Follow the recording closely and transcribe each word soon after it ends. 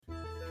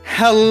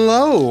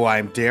Hello,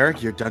 I'm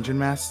Derek, your Dungeon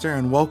Master,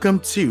 and welcome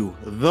to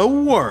The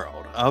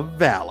World of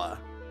Vala.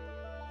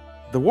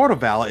 The World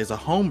of Vala is a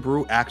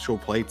homebrew actual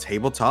play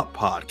tabletop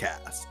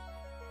podcast.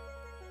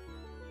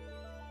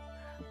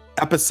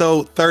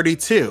 Episode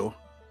 32,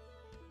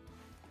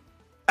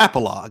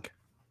 Epilogue.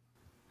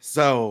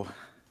 So,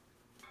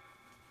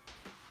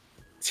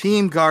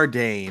 Team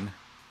Gardain,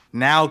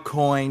 now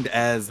coined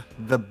as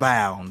the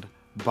Bound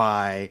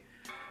by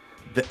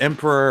the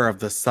Emperor of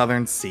the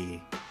Southern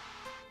Sea.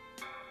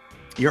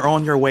 You're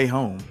on your way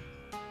home.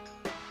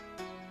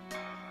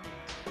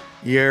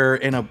 You're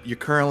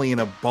currently in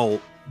a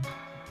boat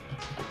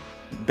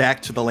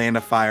back to the Land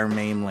of Fire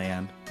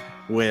mainland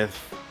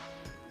with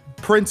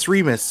Prince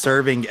Remus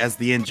serving as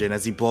the engine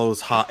as he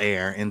blows hot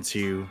air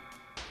into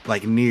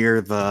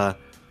near the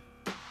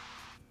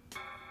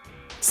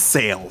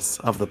sails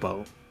of the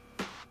boat.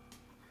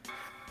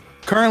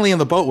 Currently in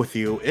the boat with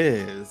you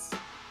is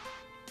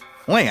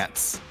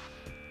Lance,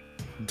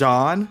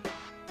 Dawn,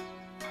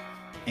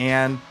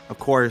 and, of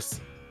course,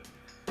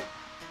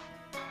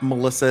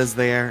 Melissa is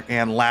there,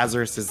 and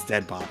Lazarus'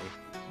 dead body.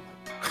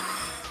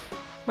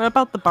 What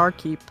about the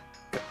barkeep?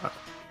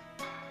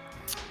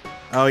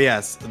 Oh,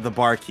 yes, the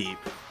barkeep.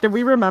 Did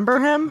we remember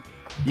him?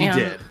 You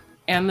did.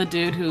 And the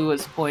dude who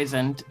was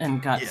poisoned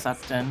and got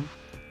sucked in.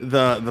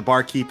 The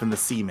barkeep and the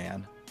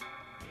seaman.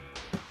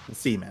 The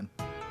seaman.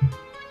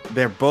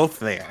 They're both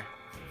there.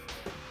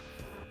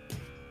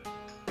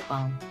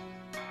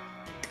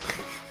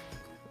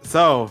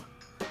 So,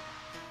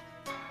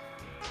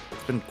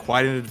 it's been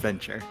quite an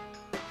adventure.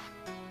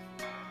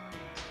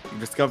 You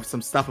discovered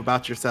some stuff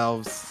about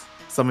yourselves.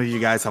 Some of you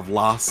guys have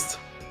lost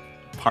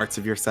parts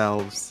of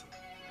yourselves.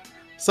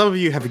 Some of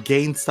you have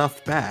gained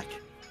stuff back.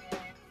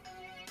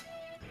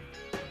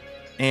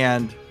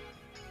 And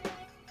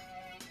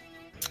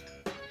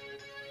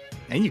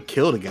you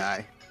killed a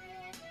guy.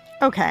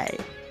 Okay.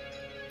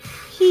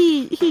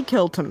 He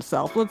killed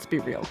himself. Let's be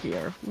real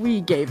here.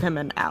 We gave him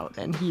an out,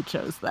 and he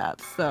chose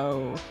that.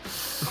 So,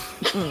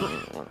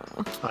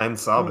 I'm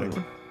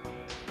sobbing.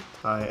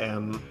 I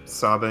am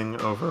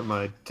sobbing over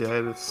my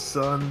dead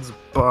son's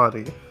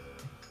body.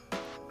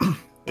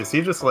 Is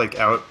he just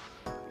out?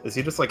 Is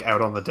he just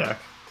out on the deck?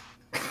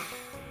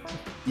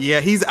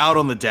 Yeah, he's out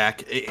on the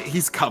deck.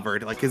 He's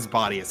covered. His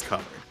body is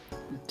covered.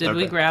 Did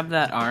we grab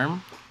that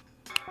arm?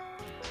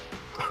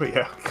 Oh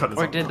yeah.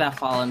 Or did that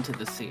fall into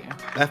the sea?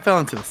 That fell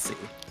into the sea.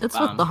 It's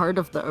with the heart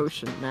of the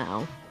ocean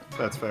now.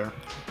 That's fair.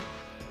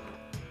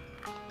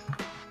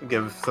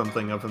 Give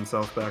something of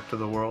himself back to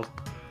the world.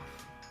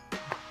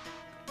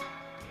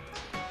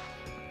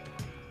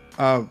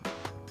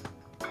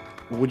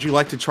 Would you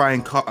like to try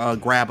and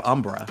grab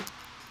Umbra,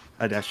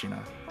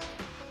 Adeshina?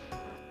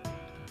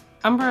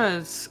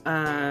 Umbra's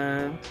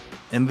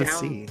in the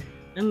sea.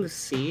 In the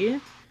sea?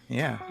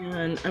 Yeah.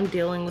 And I'm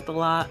dealing with a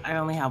lot. I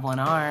only have one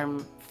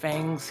arm.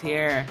 Fang's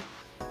here.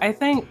 I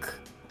think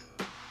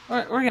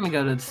we're gonna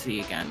go to the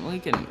sea again.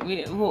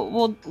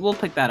 We'll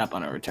pick that up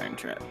on a return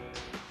trip.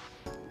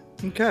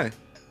 Okay.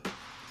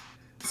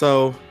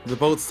 So the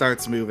boat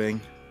starts moving,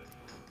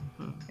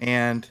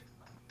 and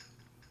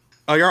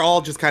you're all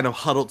just kind of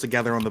huddled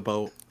together on the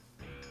boat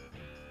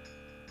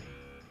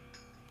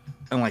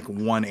in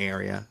one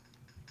area.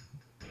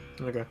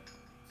 Okay.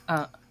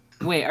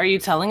 Wait, are you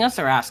telling us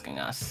or asking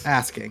us?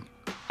 Asking.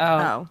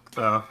 Oh.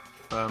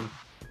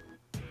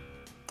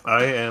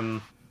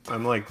 I'm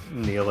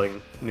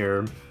kneeling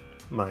near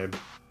my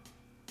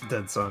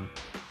dead son.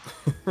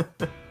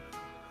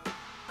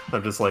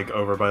 I'm just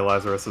over by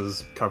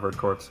Lazarus's covered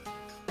corpse.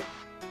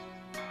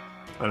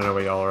 I don't know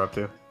what y'all are up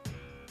to.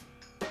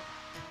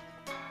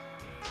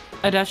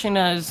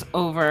 Adeshina is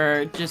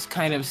over, just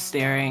kind of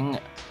staring.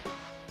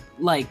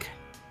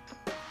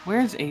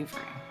 Where's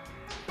Avery?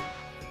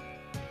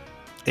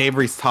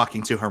 Avery's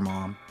talking to her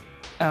mom.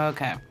 Oh,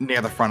 okay.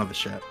 Near the front of the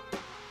ship.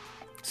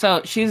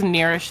 So she's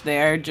nearish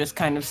there, just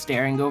kind of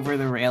staring over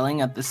the railing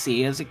at the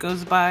sea as it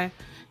goes by,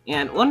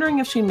 and wondering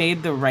if she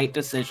made the right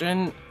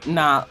decision,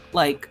 not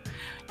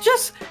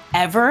just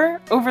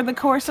ever over the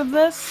course of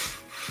this.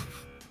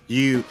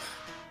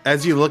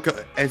 As you look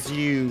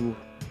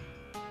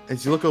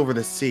over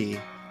the sea,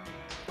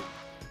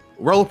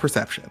 roll a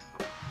perception.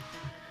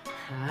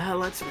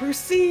 Let's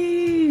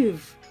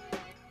perceive.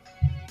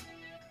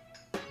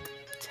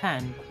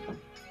 10.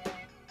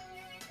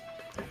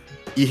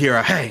 You hear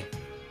a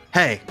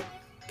hey,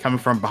 coming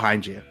from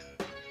behind you.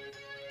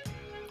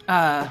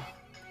 I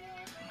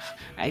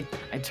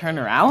turn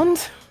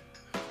around.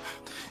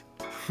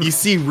 You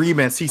see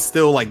Remus, he's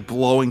still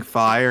blowing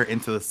fire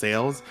into the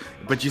sails,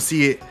 but you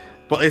see it,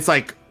 but it's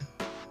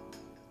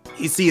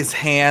you see his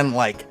hand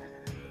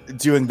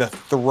doing the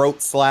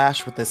throat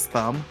slash with his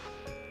thumb.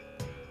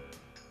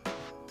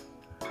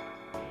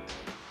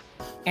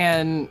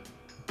 And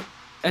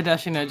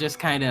Adeshina just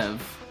kind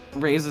of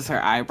raises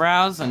her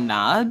eyebrows and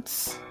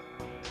nods.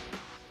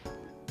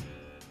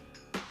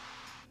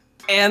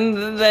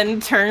 And then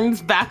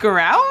turns back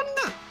around?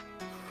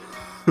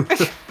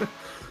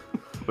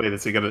 Wait,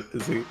 is he gonna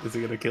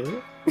kill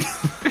you?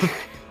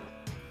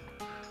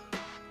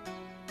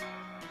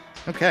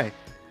 Okay.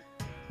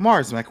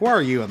 Marsmek, why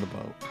are you on the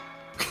boat?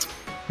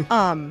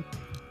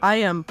 I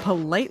am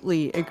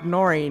politely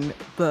ignoring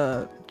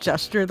the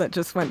gesture that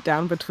just went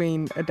down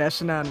between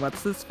Adeshina and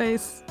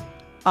what's-his-face.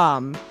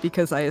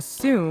 Because I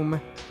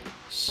assume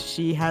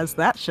she has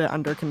that shit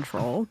under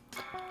control.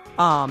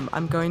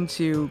 I'm going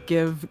to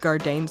give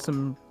Gardain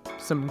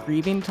some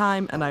grieving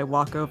time, and I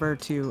walk over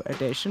to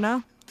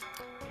Adeshina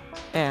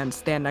and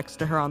stand next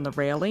to her on the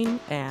railing,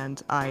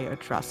 and I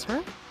address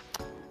her.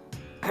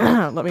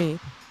 Let me...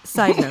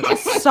 Side note,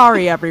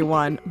 sorry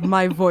everyone,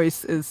 my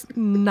voice is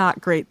not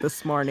great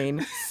this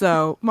morning,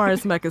 so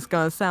Marsmek is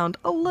gonna sound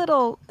a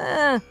little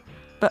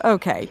but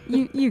okay,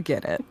 you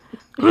get it.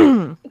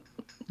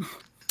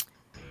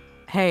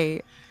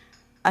 Hey,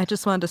 I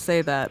just wanted to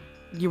say that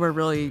you were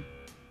really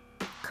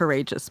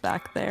courageous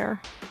back there.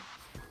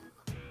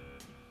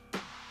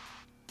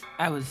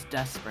 I was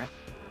desperate.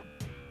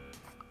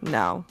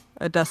 No,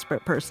 a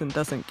desperate person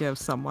doesn't give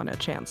someone a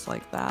chance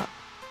like that.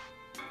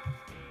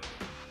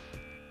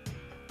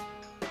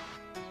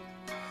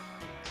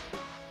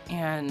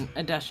 And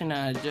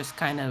Adeshina just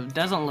kind of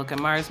doesn't look at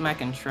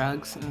Marsmek and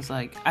shrugs and is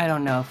like, I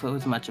don't know if it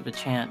was much of a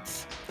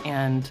chance.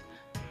 And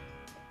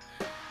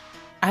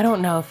I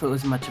don't know if it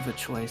was much of a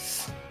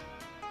choice.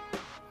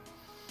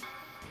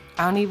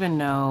 I don't even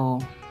know.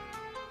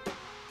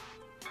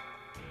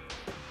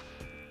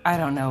 I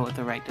don't know what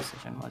the right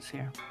decision was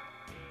here.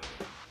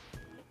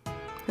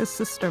 His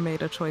sister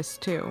made a choice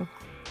too.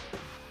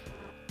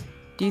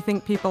 Do you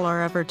think people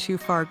are ever too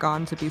far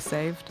gone to be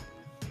saved?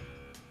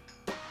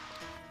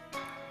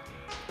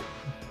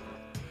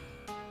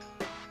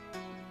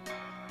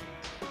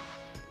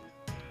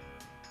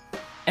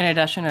 And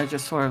Adeshina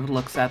just sort of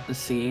looks at the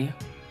sea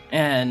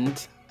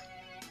and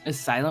is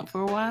silent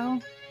for a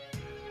while.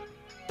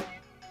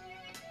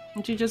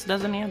 And she just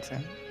doesn't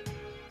answer.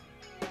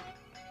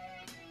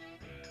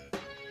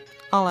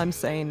 All I'm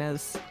saying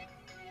is,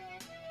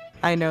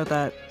 I know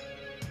that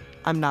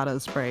I'm not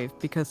as brave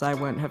because I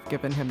wouldn't have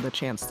given him the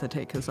chance to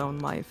take his own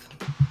life.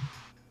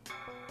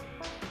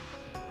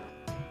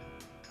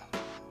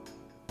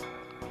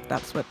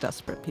 That's what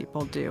desperate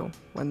people do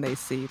when they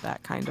see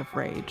that kind of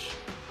rage.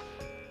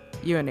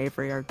 You and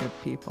Avery are good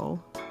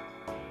people.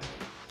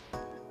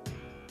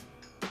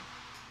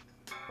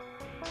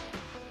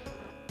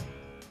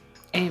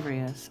 Avery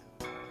is.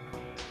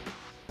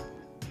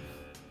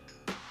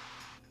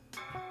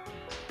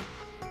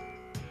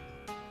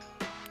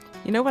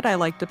 You know what I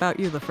liked about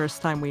you the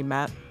first time we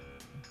met?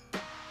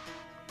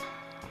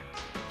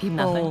 People...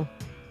 Nothing.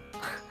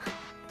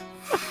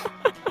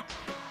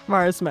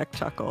 Marsmek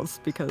chuckles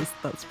because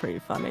that's pretty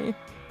funny.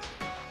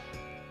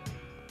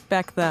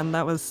 Back then,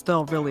 that was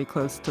still really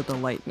close to the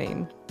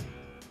lightning.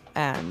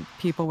 And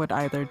people would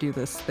either do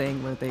this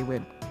thing where they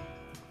would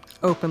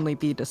openly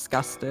be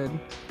disgusted,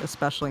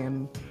 especially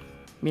in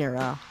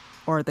Mira,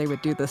 or they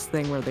would do this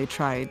thing where they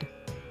tried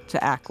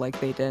to act like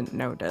they didn't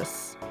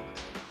notice.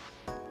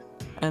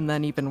 And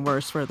then even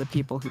worse were the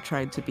people who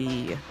tried to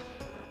be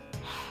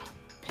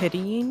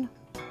pitying.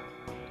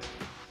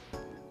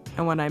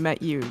 And when I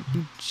met you,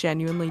 you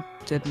genuinely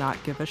did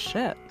not give a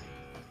shit.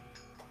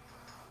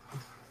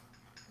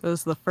 It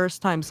was the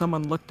first time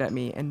someone looked at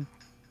me and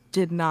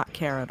did not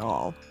care at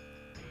all.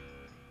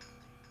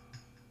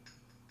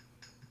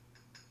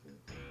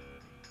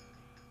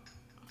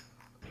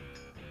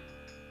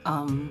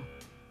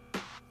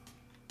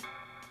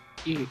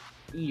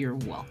 You're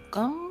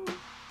welcome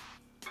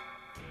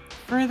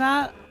for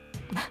that.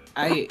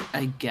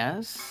 I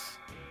guess.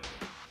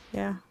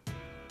 Yeah.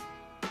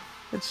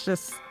 It's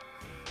just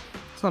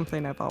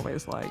something I've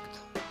always liked.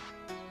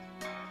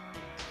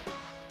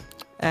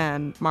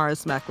 And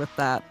Marsmek with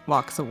that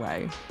walks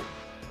away.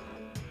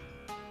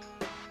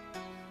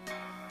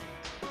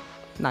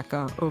 Not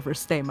gonna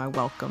overstay my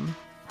welcome.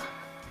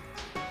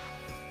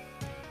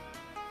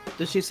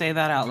 Did she say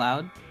that out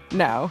loud?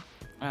 No.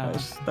 Oh.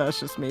 That's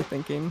just me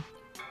thinking.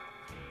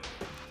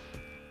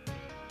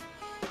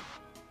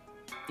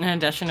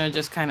 And Adeshina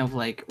just kind of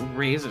like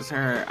raises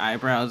her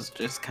eyebrows,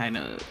 just kind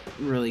of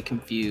really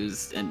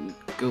confused, and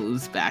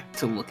goes back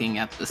to looking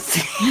at the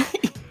sea.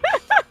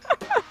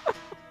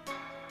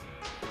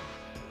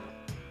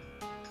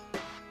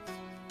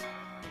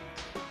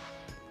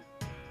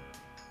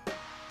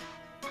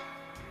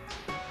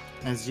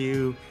 As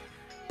you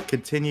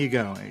continue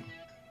going,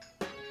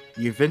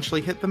 you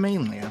eventually hit the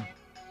mainland.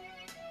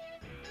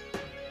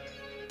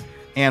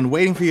 And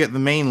waiting for you at the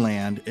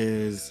mainland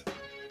is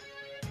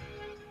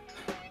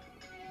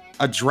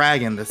a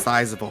dragon the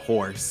size of a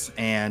horse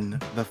and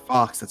the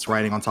fox that's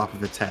riding on top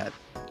of its head.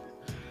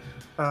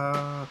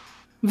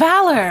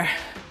 Valor,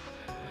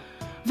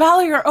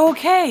 you're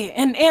okay,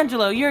 and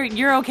Angelo,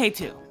 you're okay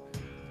too.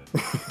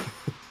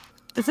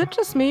 Is it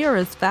just me or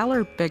is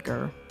Valor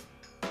bigger?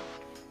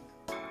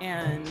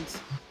 And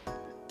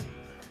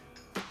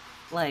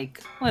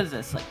like, what is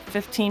this? Like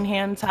 15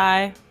 hands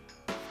high?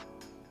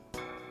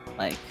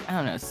 Like, I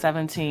don't know,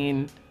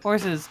 17.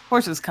 Horses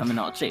come in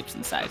all shapes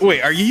and sizes.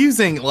 Wait, are you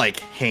using like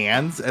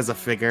hands as a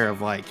figure of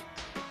like?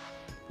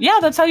 Yeah,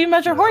 that's how you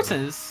measure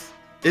horses.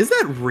 Is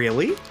that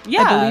really?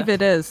 Yeah. I believe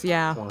it is,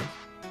 yeah. One.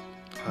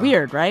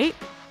 Weird, right?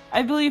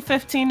 I believe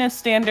 15 is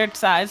standard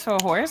size for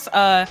a horse.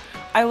 I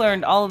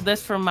learned all of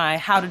this from my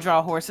How to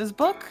Draw Horses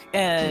book,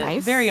 a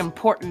Nice. very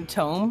important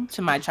tome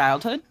to my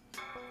childhood.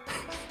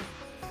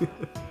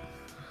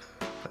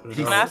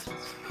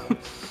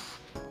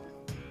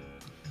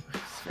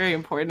 It's very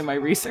important to my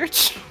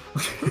research.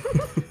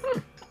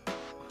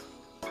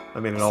 I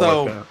mean, it all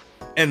So, worked out.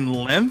 in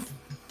length?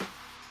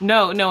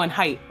 No, in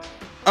height.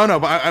 Oh no,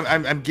 but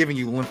I'm giving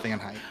you length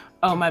and height.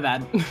 Oh, my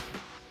bad.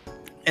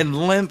 In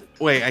length,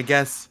 wait, I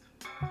guess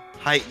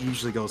height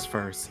usually goes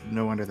first.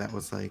 No wonder that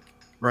was like,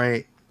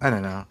 right? I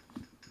don't know.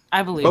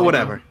 I believe. But in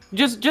whatever. you.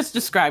 Just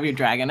describe your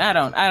dragon. I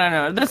don't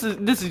know. This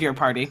is your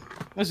party.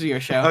 This is your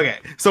show. Okay,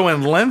 so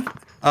in length,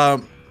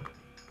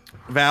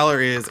 Valor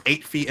is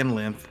 8 feet in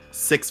length,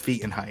 6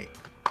 feet in height.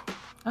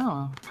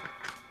 Oh.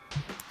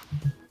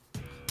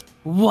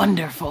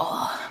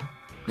 Wonderful.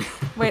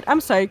 Wait,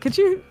 I'm sorry. Could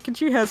you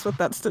haz with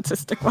that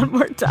statistic one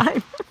more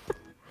time?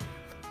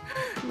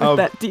 With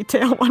that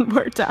detail one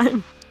more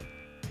time.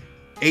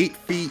 8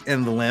 feet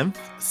in length,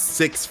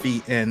 6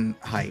 feet in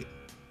height.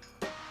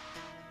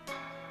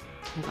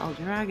 He's all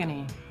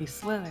dragony. He's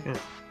slithers.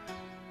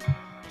 Yeah.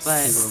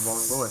 But He's a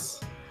long boy.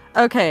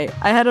 Okay,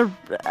 I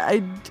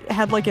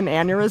had like an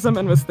aneurysm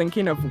and was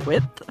thinking of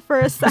width for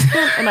a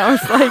second, and I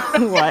was like,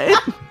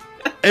 what?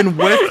 In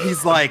width,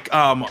 he's like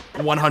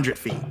 100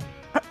 feet.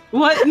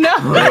 what? No.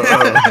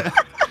 Oh,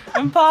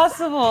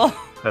 Impossible.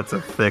 that's a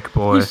thick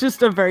boy. He's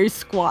just a very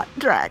squat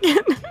dragon.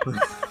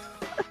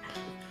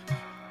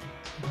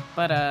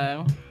 But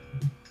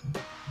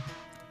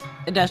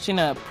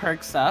Adeshina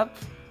perks up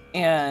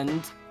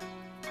and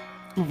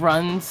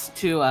runs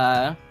to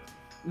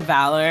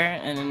Valor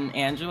and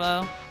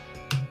Angelo.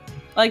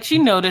 Like, she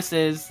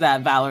notices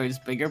that Valor is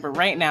bigger, but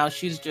right now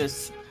she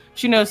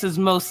notices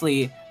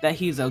mostly that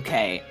he's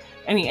okay.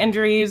 Any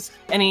injuries?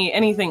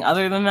 Anything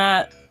other than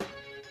that?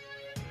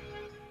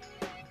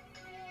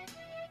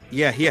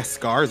 Yeah, he has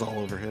scars all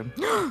over him.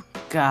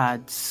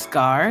 God,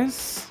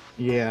 scars?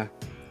 Yeah.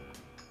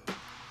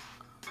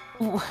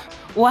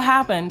 What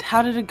happened?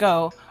 How did it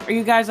go? Are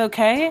you guys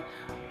okay?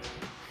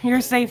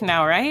 You're safe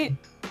now, right?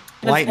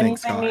 Does Lightning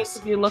anything need scars.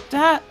 to be looked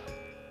at?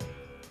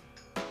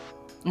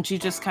 And she's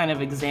just kind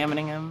of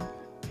examining him.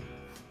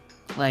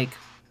 Like,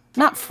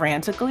 not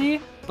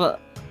frantically, but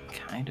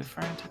kind of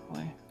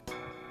frantically.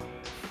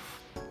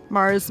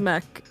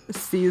 Marsmek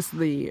sees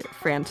the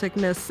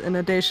franticness in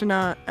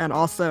Adeshina and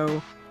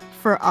also,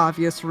 for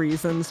obvious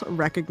reasons,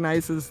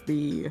 recognizes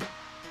the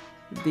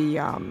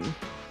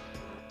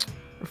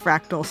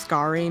fractal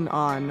scarring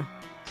on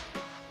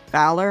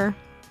Valor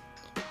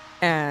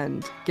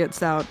and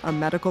gets out a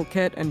medical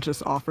kit and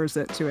just offers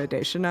it to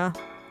Adeshina.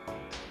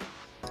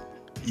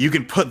 You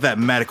can put that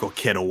medical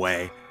kit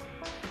away.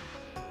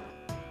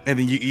 And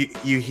then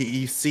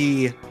you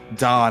see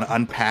Dawn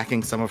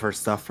unpacking some of her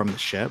stuff from the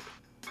ship.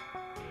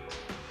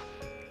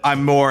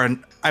 I'm more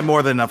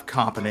than enough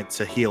competent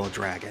to heal a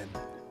dragon.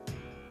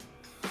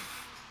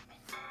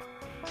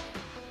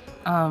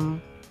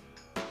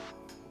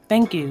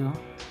 Thank you.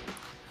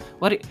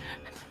 I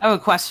have a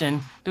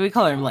question. Do we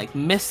call her like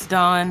Miss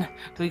Dawn?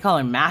 Do we call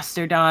her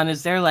Master Dawn?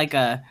 Is there like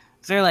a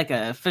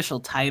official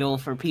title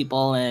for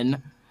people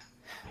in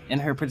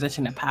her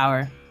position of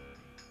power?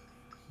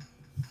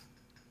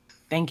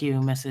 Thank you,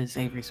 Mrs.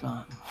 Avery's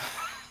mom.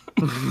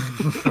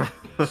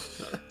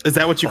 Is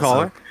that what you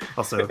call her?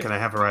 Also, can I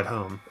have a ride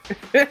home?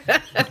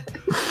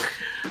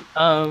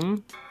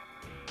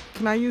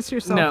 Can I use your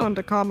cell No. phone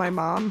to call my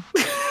mom?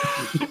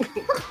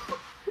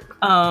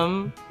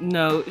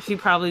 No, she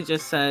probably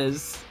just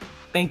says,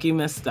 "Thank you,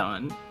 Miss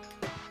Dawn."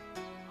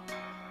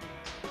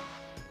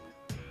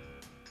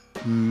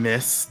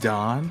 Miss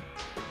Dawn?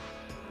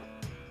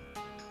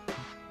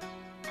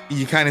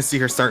 You kind of see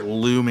her start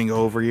looming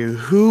over you.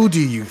 Who do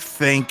you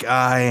think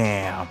I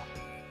am?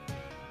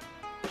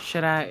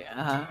 Should I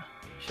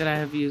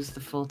have used the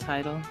full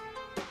title?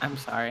 I'm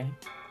sorry.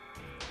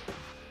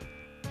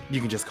 You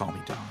can just call me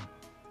Dawn.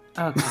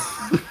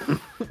 Okay.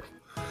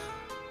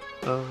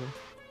 Oh,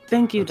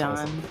 Thank you,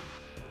 That's Dawn. awesome.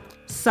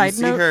 Side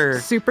see note, her-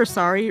 super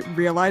sorry,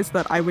 realized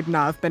that I would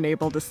not have been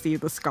able to see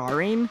the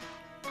scarring.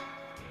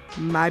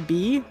 My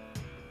B.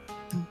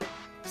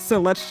 So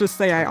let's just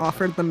say I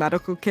offered the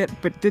medical kit,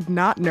 but did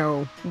not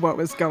know what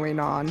was going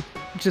on.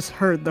 Just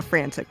heard the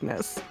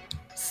franticness.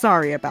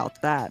 Sorry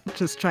about that.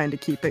 Just trying to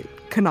keep it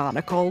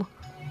canonical.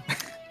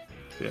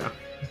 yeah.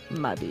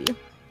 My B.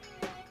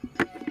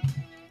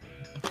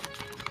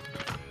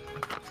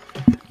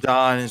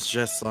 Dawn is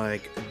just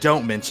like,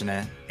 don't mention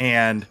it.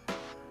 And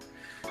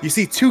you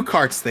see two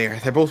carts there.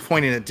 They're both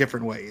pointing at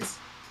different ways.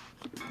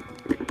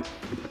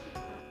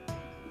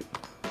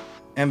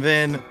 And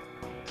then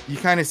you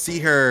kind of see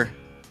her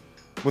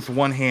with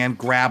one hand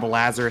grab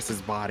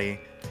Lazarus's body,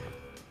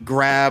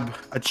 grab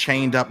a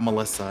chained up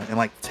Melissa, and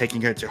like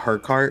taking her to her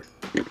cart.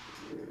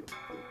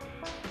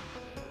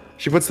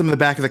 She puts them in the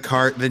back of the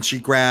cart, then she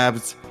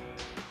grabs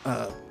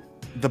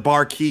the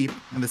barkeep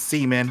and the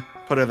seaman,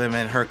 put them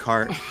in her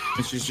cart,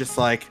 and she's just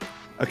like,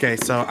 Okay,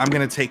 so I'm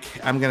gonna take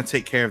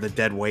care of the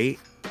dead weight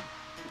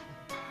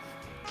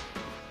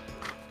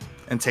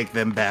and take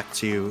them back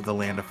to the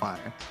Land of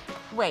Fire.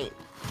 Wait.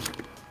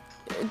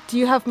 Do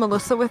you have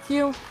Melissa with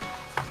you?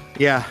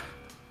 Yeah.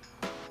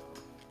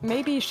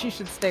 Maybe she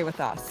should stay with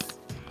us.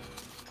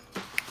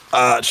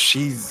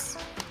 She's...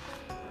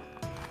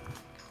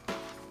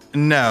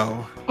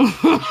 No.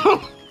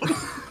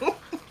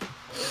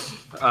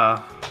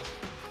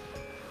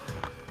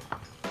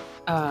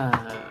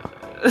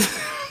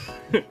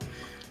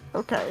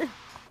 Okay.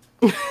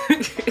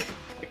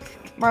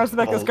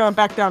 Marzabek is going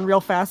back down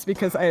real fast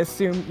because I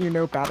assume you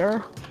know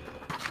better.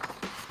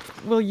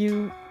 Will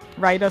you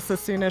write us as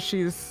soon as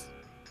she's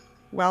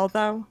well,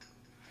 though?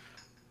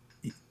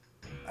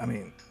 I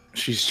mean,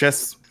 she's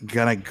just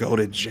gonna go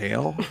to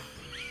jail.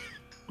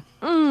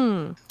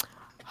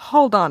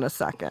 Hold on a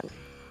second.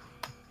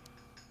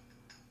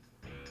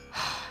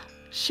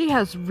 She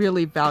has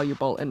really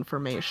valuable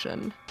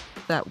information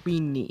that we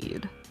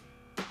need.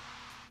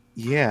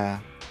 Yeah.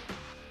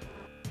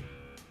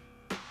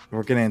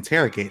 We're gonna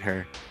interrogate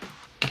her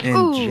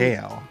in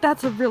jail.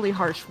 That's a really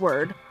harsh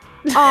word.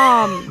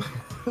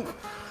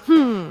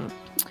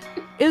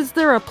 Is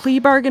there a plea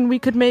bargain we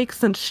could make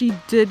since she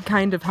did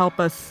kind of help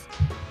us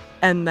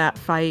end that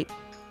fight?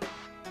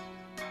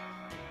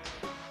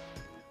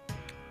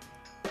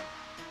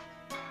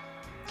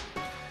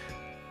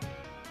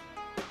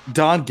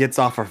 Dawn gets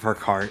off of her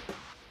cart,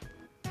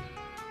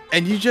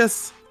 and you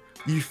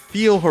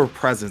feel her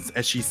presence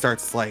as she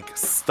starts like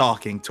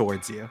stalking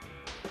towards you.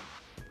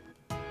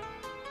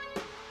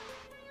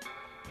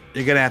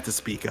 You're gonna have to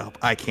speak up.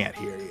 I can't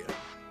hear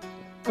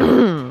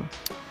you.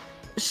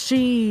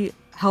 She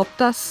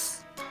helped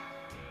us.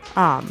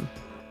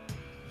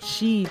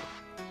 She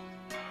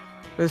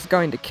was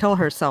going to kill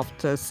herself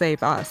to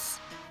save us,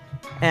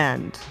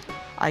 and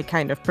I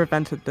kind of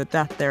prevented the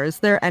death there. Is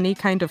there any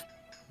kind of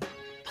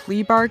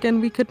plea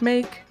bargain we could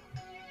make?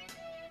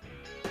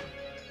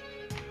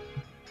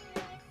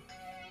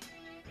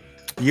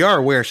 You are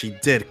aware she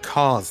did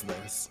cause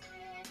this.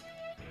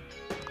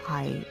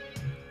 I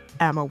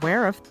am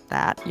aware of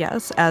that,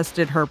 yes, as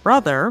did her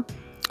brother.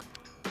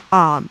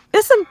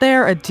 Isn't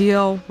there a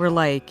deal where,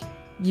 like,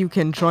 you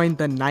can join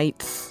the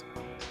Knights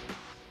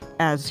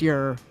as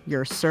your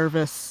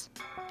service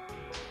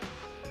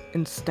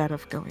instead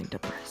of going to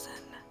prison?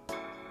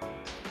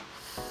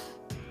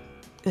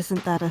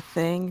 Isn't that a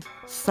thing?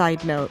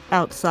 Side note,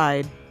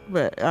 outside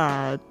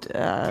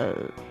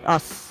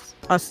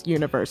us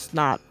universe,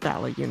 not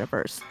Vala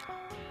universe.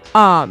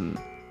 Am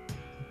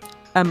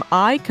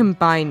I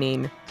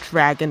combining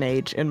Dragon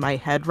Age in my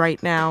head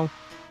right now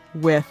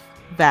with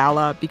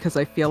Vala because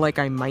I feel like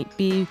I might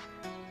be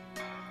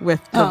with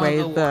the way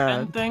the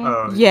warden thing?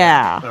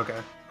 Yeah. Okay.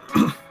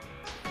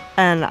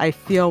 And I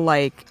feel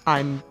like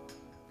I'm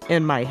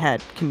in my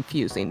head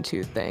confusing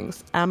two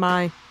things. Am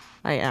I?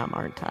 I am,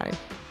 aren't I?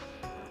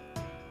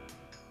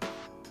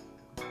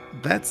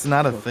 That's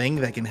not a thing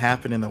that can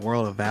happen in the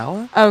world of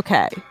Vala.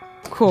 Okay.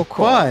 Cool.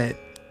 But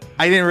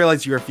I didn't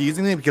realize you were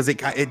fusing it because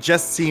it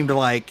just seemed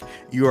like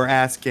you were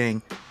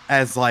asking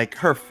as like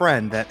her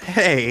friend that,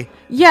 hey.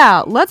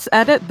 Yeah, let's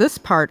edit this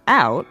part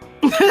out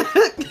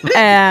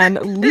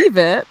and leave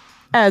it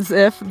as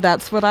if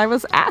that's what I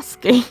was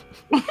asking.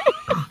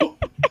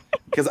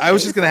 Because I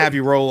was just going to have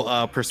you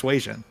roll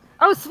persuasion.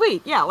 Oh,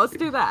 sweet. Yeah, let's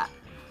do that.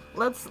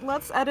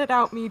 Let's edit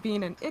out me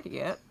being an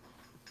idiot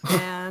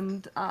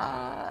and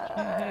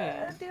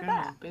Hey, do girl,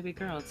 that. baby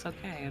girl, it's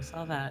okay. I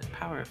saw that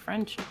power of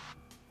friendship.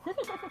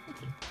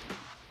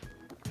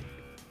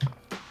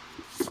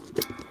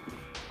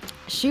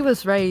 She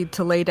was ready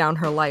to lay down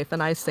her life,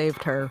 and I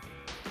saved her.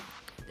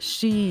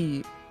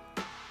 She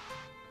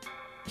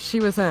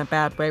was in a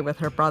bad way with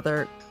her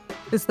brother.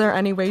 Is there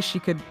any way she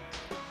could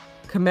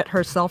commit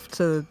herself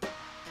to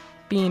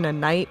being a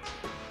knight?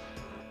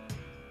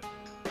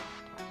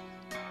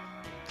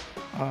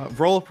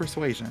 Roll a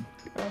persuasion.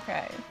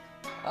 Okay.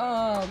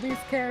 Oh,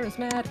 least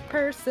charismatic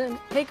person.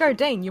 Hey,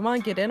 Gardane, you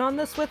want to get in on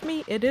this with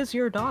me? It is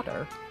your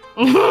daughter.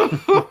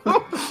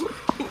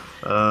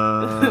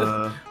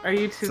 Are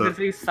you too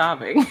busy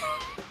sobbing?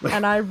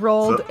 And I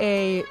rolled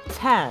a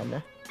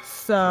 10.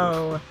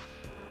 So,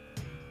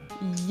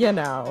 you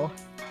know,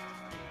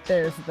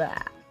 there's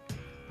that.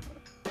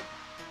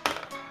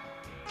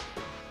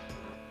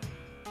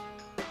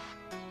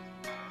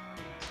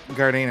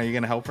 Gardane, are you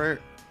going to help her?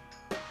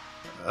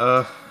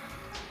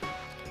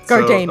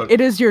 Gardane,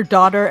 it is your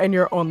daughter and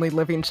your only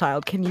living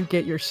child. Can you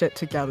get your shit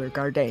together,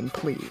 Gardane,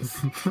 please?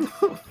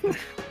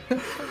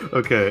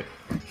 Okay,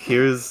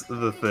 here's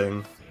the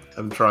thing.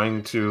 I'm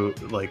trying to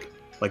like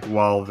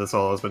while this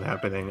all has been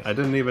happening, I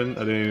didn't even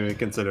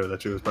consider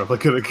that she was probably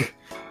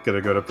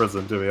gonna go to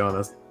prison, to be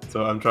honest.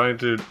 So I'm trying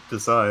to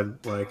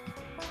decide, like,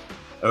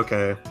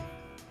 okay,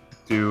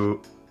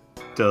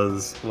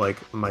 does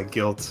like my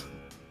guilt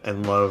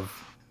and love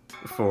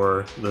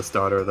for this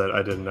daughter that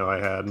I didn't know I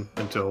had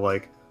until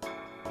like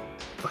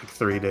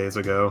 3 days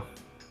ago,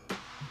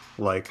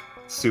 like,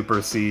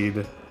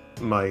 supersede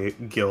my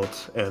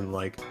guilt and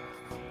like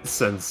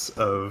sense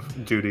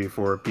of duty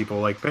for people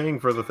like paying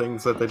for the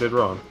things that they did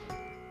wrong.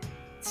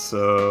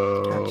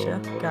 So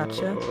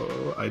Gotcha.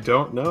 I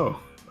don't know.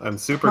 I'm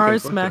super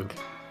conflicted.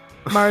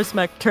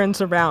 Marsmek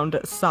turns around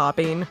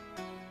sobbing.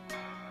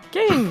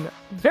 Getting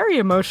very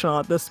emotional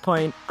at this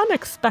point.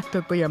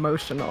 Unexpectedly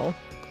emotional.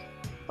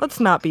 Let's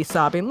not be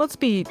sobbing. Let's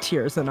be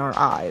tears in our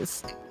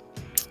eyes.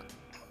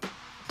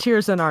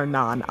 Tears in our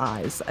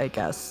non-eyes, I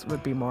guess,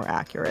 would be more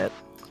accurate.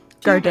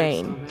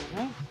 Gardain.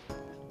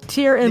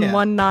 Tear in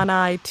one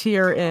non-eye,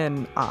 tear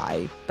in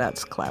eye.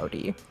 That's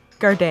cloudy.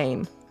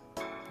 Gardain,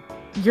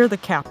 you're the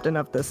captain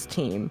of this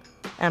team,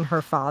 and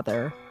her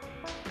father.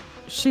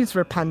 She's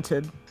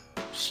repented.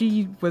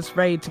 She was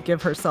ready to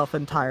give herself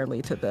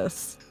entirely to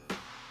this.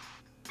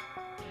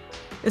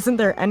 Isn't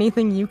there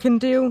anything you can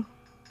do?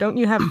 Don't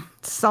you have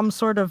some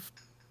sort of,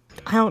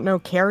 I don't know,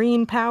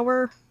 carrying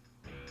power?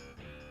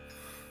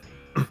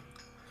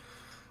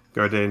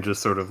 Gardain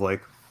just sort of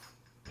like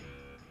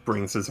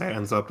brings his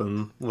hands up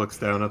and looks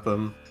down at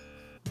them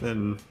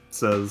and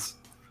says,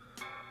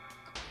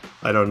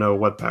 I don't know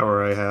what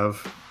power I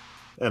have,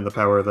 and the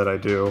power that I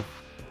do,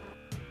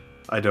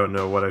 I don't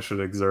know what I should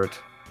exert.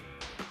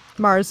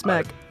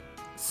 Marsmek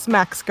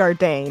smacks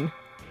Gardain.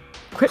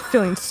 Quit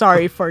feeling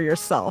sorry for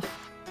yourself.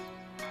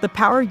 The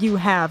power you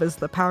have is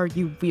the power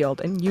you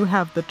wield, and you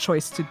have the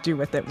choice to do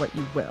with it what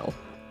you will.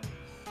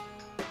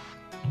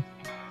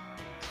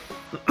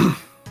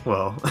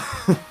 Well,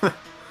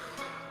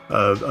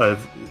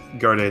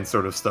 Gardain's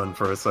sort of stunned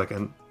for a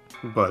second,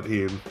 but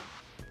he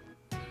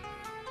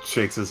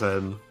shakes his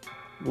head,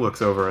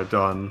 looks over at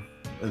Dawn,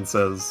 and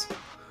says,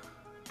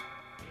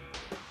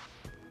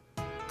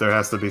 there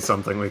has to be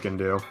something we can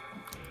do.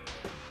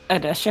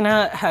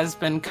 Adeshina has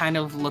been kind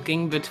of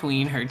looking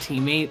between her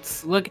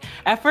teammates. Look,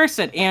 at first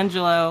at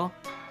Angelo.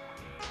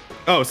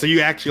 Oh, so you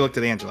actually looked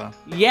at Angelo?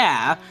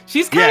 Yeah,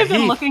 she's kind of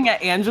been looking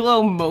at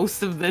Angelo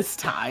most of this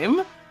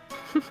time.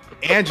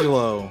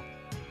 Angelo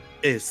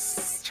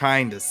is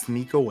trying to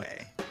sneak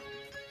away.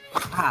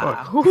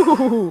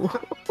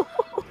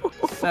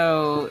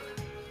 So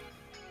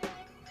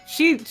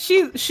she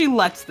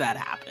lets that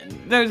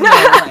happen. There's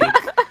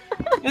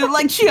no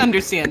like she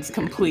understands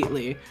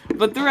completely.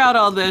 But throughout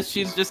all this,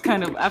 she's just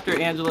kind of, after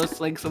Angelo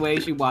slinks away,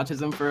 she watches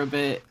him for a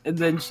bit, and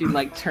then she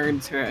like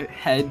turns her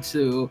head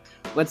to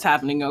what's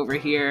happening over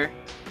here.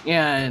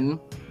 And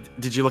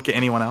did you look at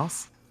anyone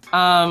else?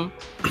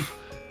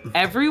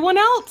 Everyone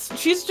else?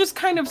 She's just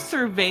kind of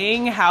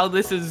surveying how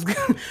this is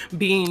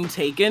being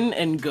taken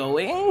and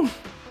going.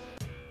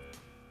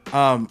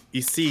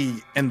 You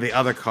see in the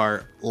other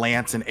cart,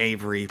 Lance and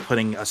Avery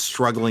putting a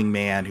struggling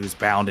man who's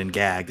bound and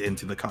gagged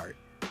into the cart.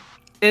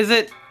 Is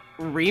it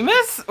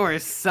Remus or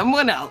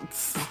someone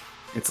else?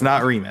 It's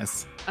not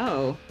Remus.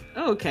 Oh,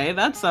 okay,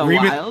 that's so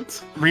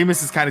wild.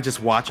 Remus is kind of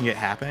just watching it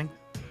happen.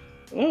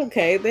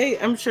 Okay,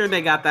 I'm sure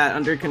they got that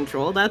under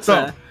control.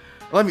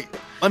 Let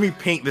me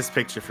paint this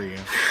picture for you.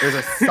 There's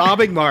a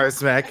sobbing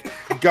Marsmek,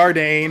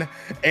 Gardain,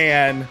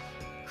 and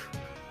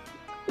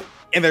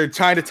they're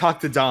trying to talk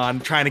to Dawn,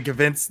 trying to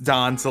convince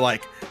Dawn to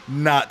like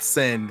not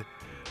send.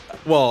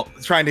 Well,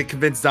 trying to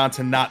convince Dawn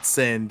to not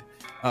send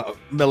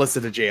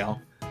Melissa to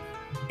jail.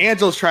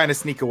 Angel's trying to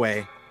sneak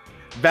away.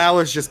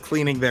 Valor's just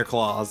cleaning their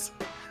claws.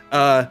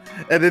 And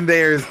then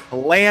there's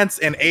Lance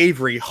and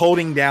Avery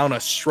holding down a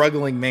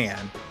struggling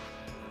man.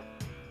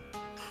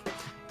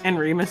 And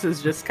Remus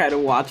is just kind of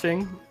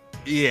watching.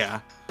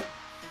 Yeah.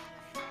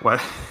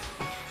 What?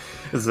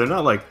 Is this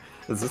not like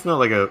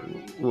a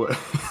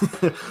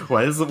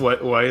why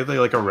are they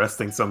like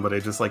arresting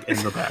somebody just like in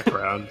the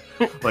background?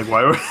 Like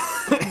why were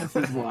This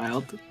is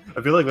wild.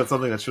 I feel like that's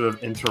something that should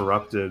have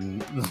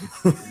interrupted.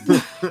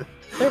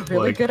 They're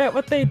really good at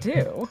what they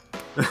do.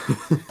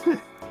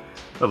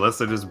 Unless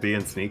they're just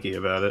being sneaky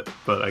about it,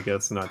 but I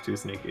guess not too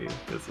sneaky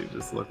because you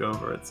just look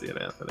over and see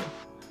it happening.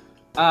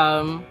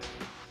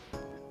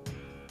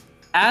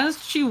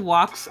 As she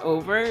walks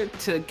over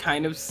to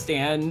kind of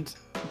stand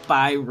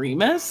by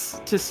Remus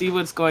to see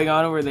what's going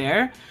on over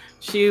there,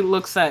 she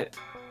looks at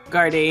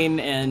Gardain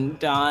and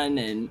Dawn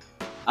and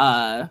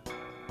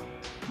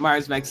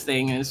Marsmek's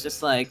thing and is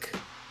just like,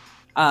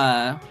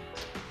 not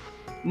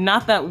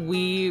that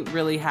we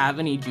really have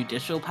any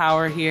judicial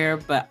power here,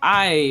 but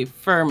I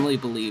firmly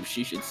believe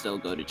she should still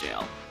go to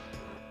jail.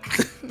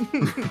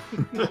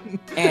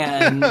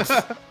 And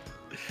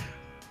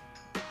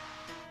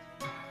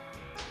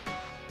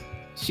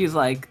she's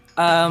like,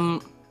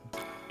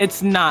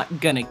 it's not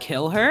gonna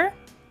kill her.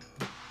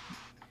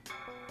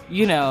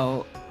 You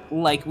know,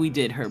 like we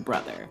did her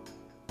brother.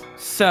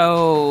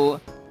 So,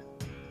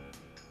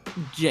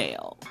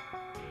 jail.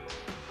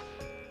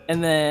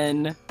 And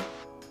then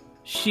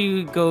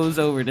she goes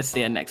over to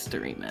stand next to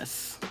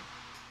Remus.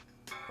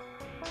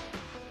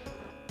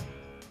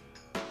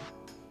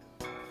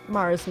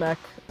 Marsmek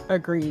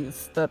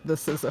agrees that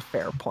this is a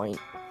fair point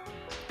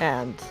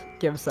and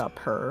gives up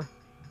her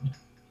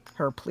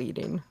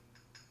pleading.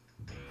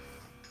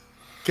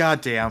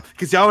 Goddamn,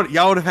 because y'all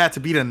would have had to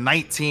beat a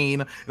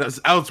 19.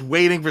 I was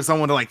waiting for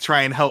someone to like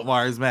try and help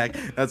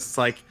Marsmek. That's just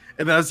like,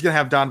 And then I was gonna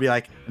have Don be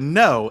like,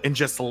 no, and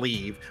just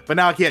leave. But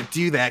now I can't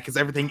do that because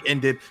everything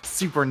ended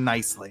super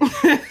nicely.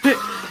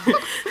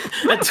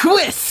 A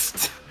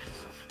twist!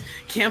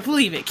 Can't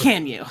believe it,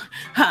 can you?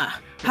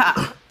 Ha!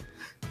 Ha!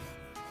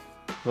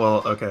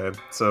 Well, okay,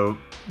 so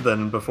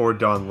then before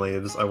Dawn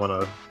leaves, I want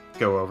to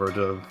go over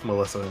to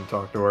Melissa and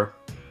talk to her.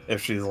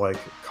 If she's, like,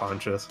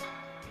 conscious.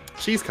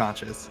 She's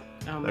conscious.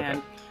 Oh,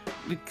 man.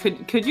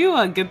 Could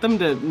you get them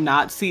to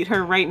not seat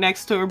her right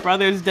next to her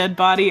brother's dead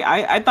body?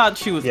 I thought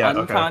she was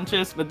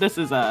unconscious, but this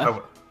is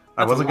I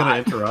wasn't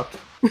going to interrupt.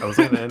 I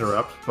wasn't going to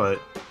interrupt,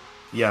 but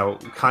yeah,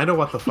 kind of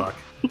what the fuck.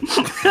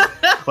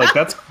 Like,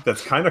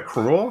 that's kind of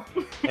cruel,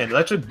 and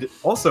that should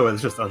also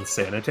is just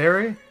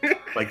unsanitary.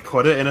 Like,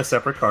 put it in a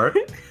separate cart.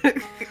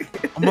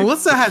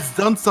 Melissa has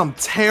done some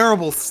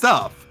terrible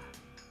stuff.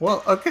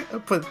 Well, okay,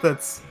 but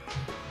that's...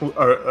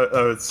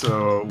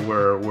 so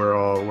we're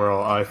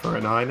all eye for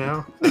an eye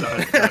now.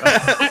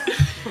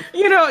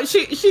 You know,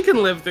 she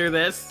can live through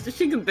this.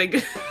 She can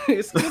think,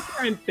 sit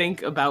there and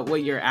think about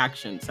what your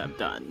actions have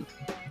done.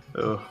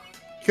 Ugh.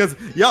 Because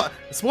y'all,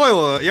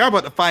 spoiler, you're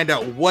about to find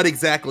out what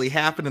exactly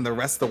happened in the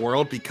rest of the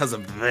world because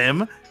of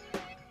them.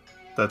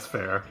 That's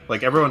fair.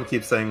 Like, everyone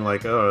keeps saying,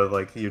 like, oh,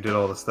 like, you did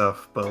all the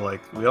stuff, but,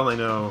 like, we only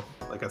know,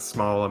 like, a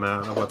small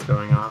amount of what's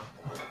going on.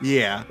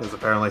 Yeah. There's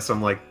apparently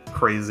some, like,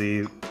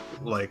 crazy,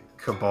 like,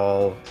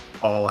 cabal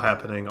all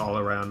happening all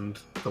around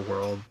the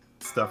world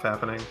stuff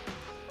happening.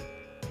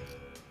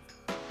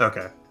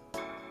 Okay.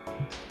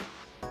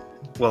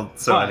 Well,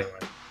 so anyway.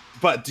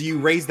 But do you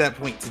raise that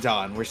point to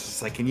Dawn where she's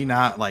just like, can you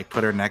not, like,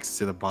 put her next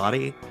to the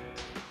body?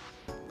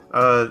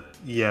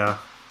 Yeah.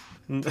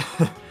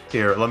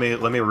 Here, let me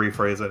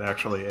rephrase it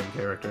actually in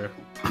character.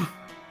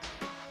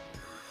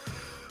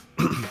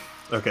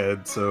 Okay,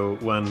 so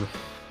when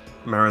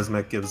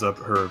Marismek gives up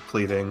her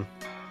pleading,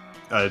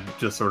 I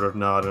just sort of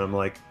nod and I'm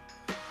like,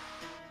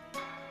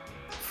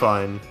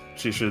 fine,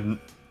 she should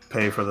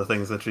pay for the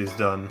things that she's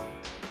done.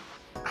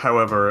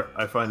 However,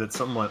 I find it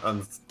somewhat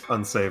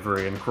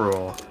unsavory and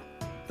cruel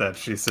that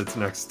she sits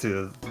next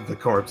to the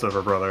corpse of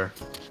her brother.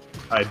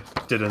 I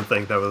didn't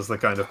think that was the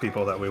kind of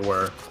people that we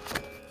were.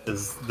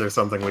 Is there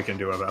something we can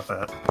do about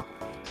that?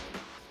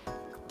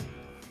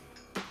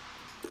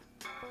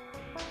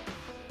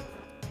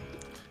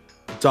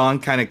 Dawn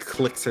kind of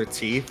clicks her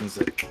teeth and is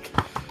like,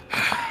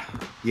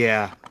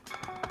 yeah.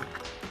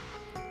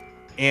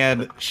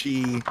 And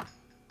she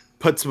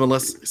puts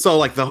Melissa, so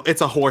like it's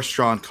a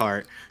horse-drawn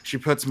cart. She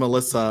puts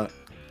Melissa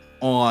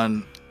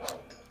on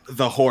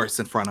the horse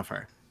in front of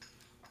her.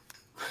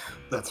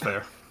 That's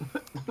fair.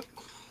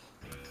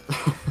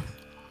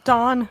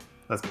 Dawn.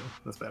 That's good.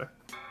 That's better.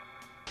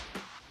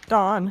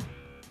 Dawn.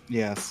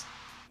 Yes.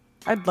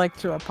 I'd like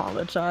to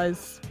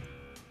apologize.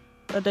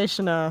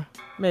 Adeshina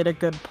made a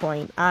good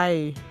point.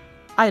 I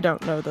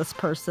don't know this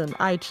person.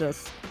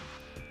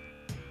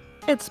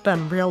 It's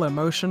been real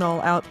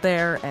emotional out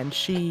there, and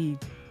she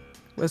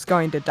was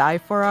going to die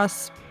for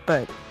us,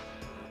 but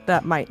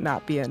that might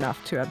not be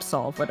enough to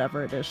absolve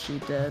whatever it is she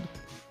did.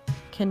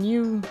 Can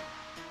you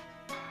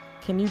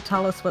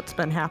tell us what's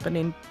been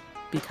happening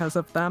because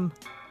of them?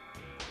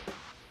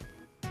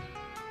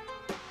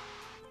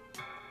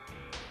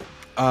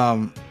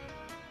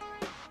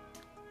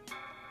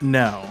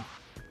 No.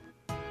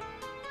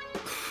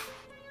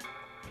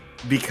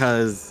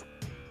 Because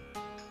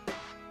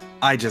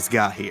I just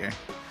got here.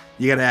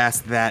 You gotta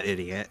ask that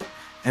idiot.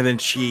 And then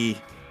she,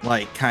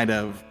 like, kind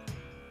of...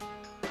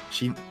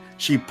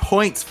 She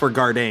points for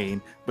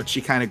Gardain, but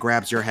she kind of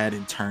grabs your head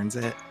and turns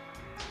it.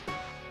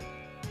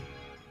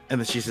 And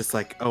then she's just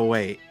like, oh,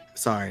 wait,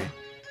 sorry.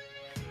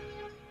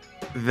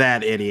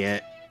 That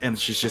idiot. And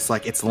she's just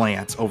like, it's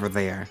Lance over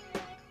there.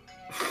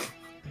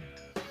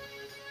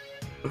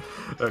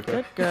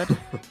 Okay. Good.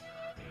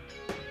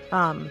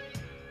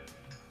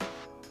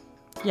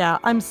 Yeah,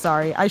 I'm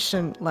sorry. I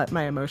shouldn't let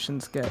my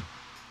emotions get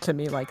to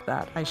me like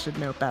that. I should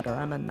know better.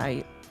 I'm a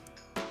knight.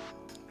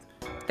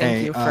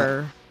 Thank you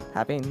for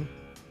having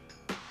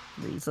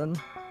reason.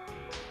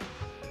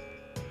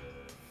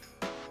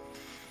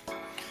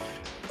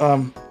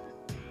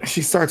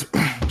 She starts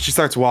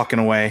walking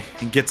away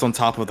and gets on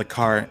top of the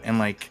cart and,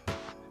 like,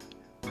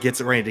 gets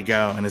it ready to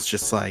go, and it's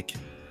just like,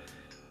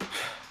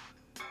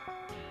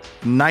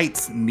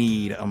 knights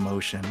need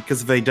emotion,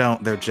 because if they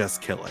don't, they're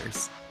just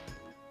killers.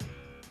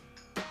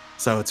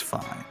 So it's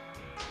fine.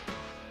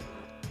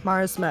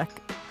 Marismek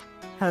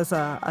has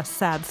a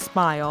sad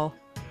smile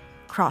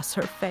cross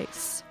her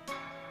face.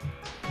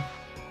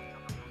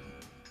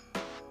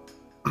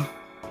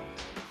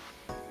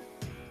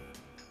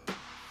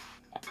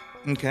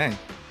 Okay.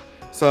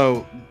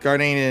 So,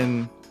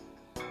 Gardain,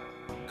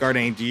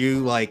 do you,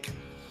 like,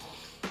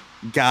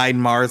 guide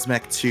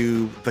Marismek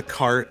to the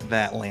cart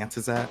that Lance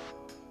is at?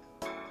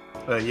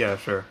 Yeah,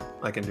 sure.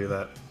 I can do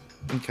that.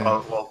 Okay.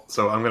 Well,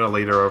 so I'm going to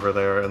lead her over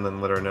there and then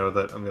let her know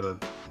that I'm going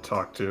to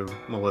talk to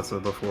Melissa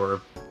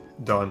before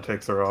Dawn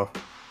takes her off.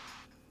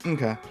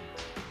 Okay.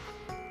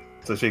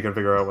 So she can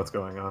figure out what's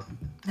going on.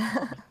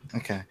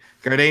 Okay.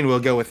 Gardain will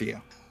go with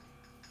you.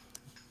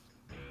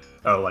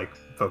 Oh, like,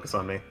 focus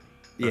on me?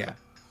 Yeah.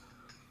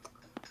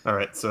 All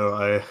right, so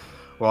I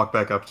walk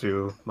back up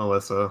to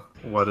Melissa.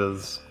 What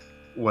is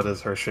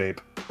her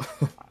shape?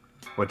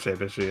 What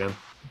shape is she in?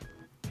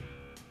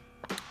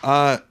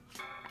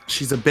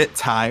 She's a bit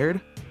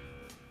tired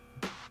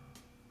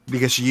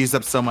because she used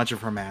up so much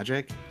of her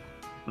magic,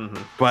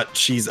 but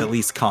she's at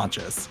least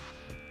conscious.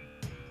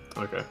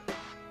 Okay.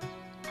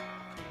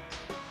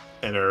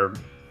 And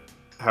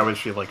how is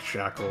she, like,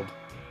 shackled?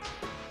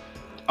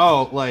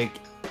 Oh, like,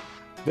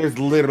 there's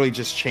literally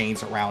just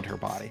chains around her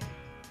body.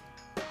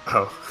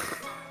 Oh.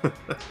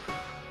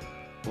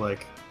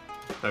 Like,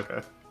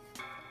 okay.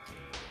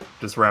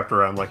 Just wrapped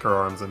around, like, her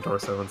arms and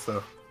torso and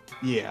stuff.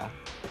 Yeah.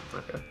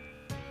 Okay.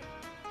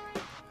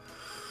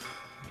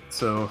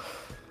 So,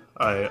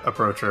 I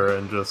approach her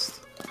and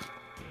just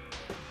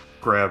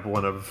grab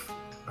one of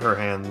her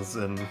hands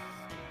in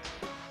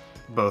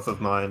both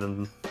of mine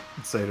and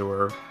say to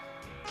her,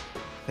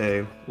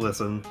 hey,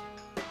 listen,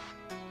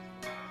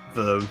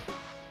 the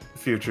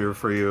future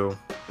for you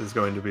is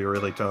going to be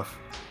really tough,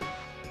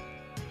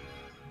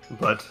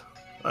 but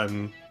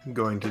I'm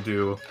going to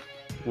do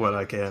what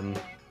I can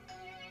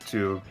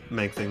to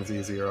make things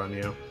easier on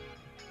you.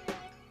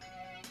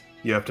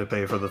 You have to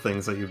pay for the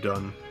things that you've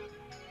done,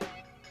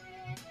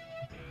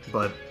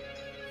 but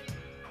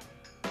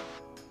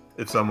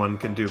if someone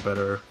can do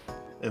better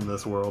in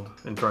this world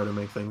and try to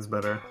make things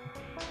better,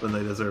 then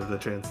they deserve the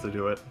chance to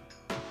do it.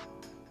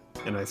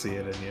 And I see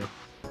it in you.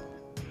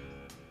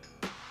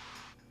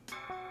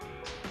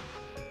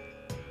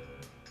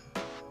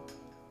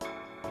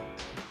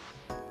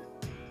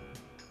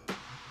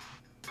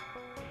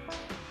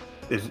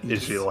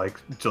 Is she like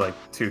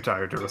too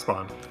tired to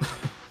respond?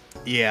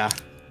 Yeah.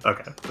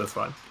 Okay, that's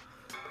fine.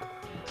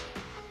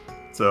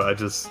 So I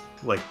just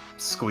like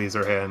squeeze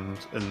her hand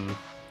and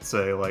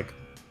say like,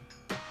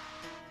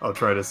 I'll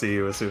try to see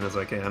you as soon as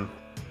I can.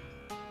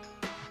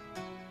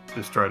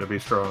 Just try to be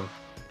strong.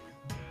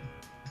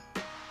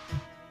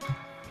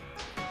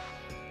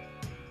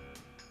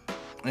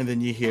 And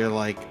then you hear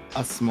like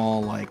a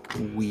small like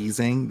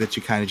wheezing that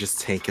you kind of just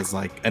take as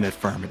like an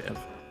affirmative.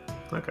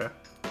 Okay.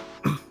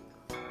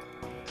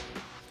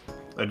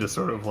 I just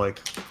sort of like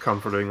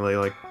comfortingly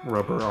like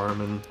rub her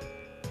arm and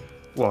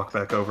walk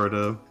back over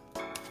to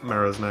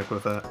Mara's neck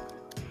with that.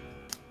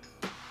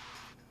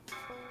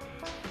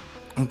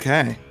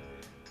 Okay.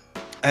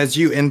 As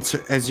you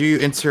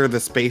enter the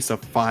space of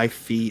 5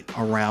 feet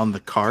around the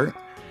cart,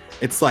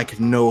 it's like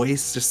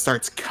noise just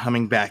starts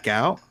coming back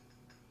out.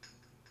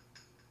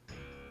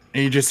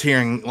 And you're just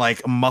hearing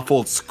like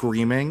muffled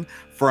screaming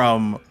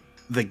from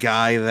the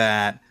guy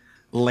that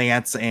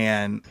Lance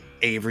and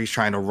Avery's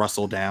trying to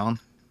rustle down.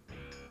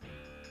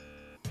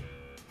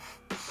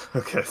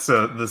 Okay,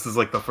 so this is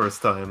like the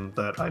first time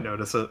that I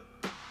notice it.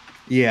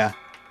 Yeah.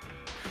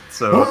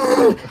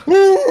 So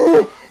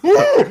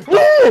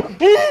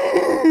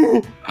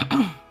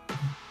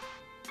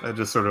I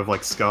just sort of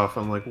like scoff.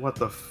 I'm like, what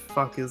the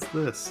fuck is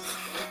this?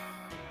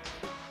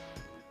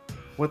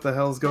 What the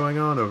hell's going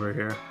on over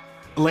here?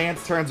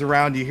 Lance turns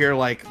around, you hear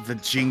like the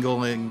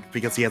jingling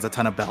because he has a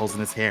ton of bells in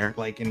his hair,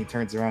 like, and he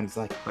turns around, he's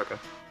like, Okay.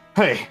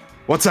 Hey,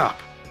 what's up?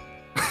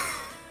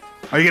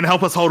 Are you gonna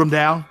help us hold him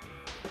down?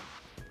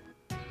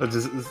 I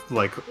just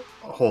like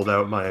hold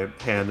out my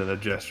hand in a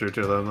gesture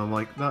to them. I'm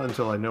like, not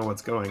until I know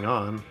what's going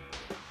on.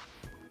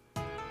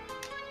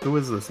 Who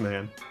is this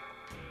man?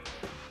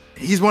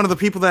 He's one of the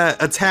people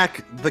that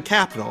attack the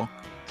Capitol.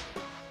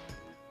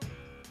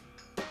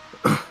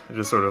 I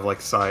just sort of like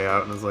sigh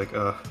out and is like,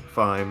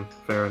 fine,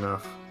 fair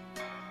enough.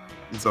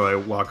 And so I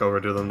walk over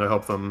to them to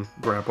help them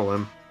grapple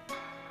him.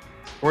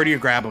 Where do you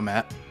grab him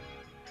at?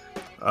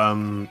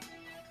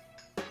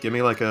 Give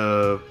me like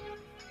a...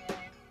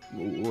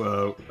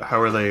 how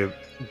are they...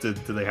 Do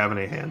they have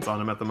any hands on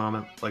him at the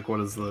moment? Like, what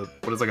is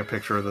like a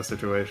picture of the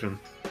situation?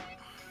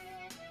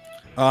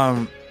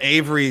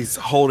 Avery's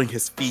holding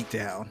his feet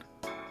down.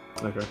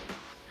 Okay.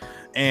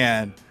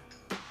 And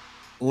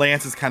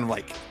Lance is kind of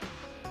like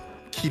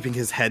keeping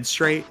his head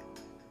straight.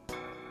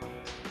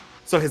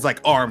 So his like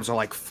arms are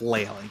like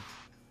flailing.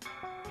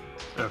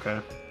 Okay.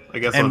 I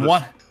guess And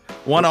I'll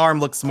one arm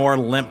looks more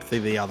limp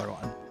than the other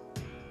one.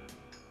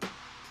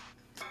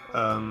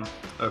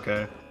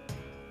 Okay.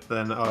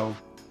 Then I'll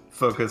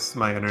focus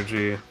my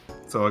energy.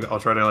 So I'll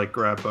try to like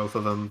grab both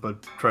of them,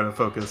 but try to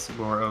focus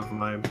more of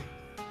my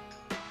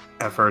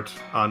effort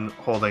on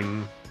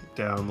holding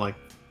down like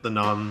the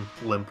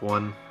non-limp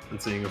one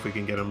and seeing if we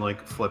can get him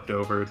like flipped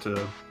over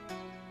to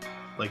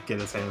like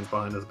get his hands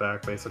behind his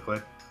back,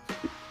 basically.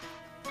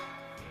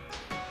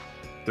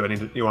 Do I need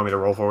to... You want me to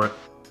roll for it?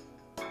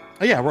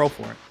 Oh yeah, roll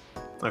for it.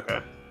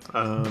 Okay.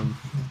 Oh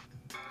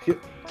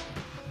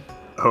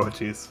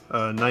jeez.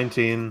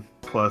 19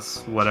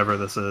 plus whatever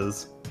this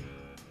is.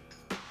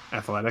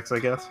 Athletics, I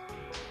guess.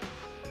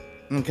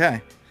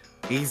 Okay.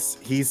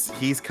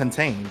 He's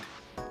contained.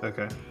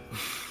 Okay.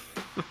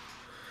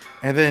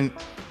 And then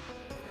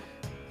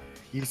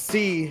you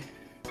see...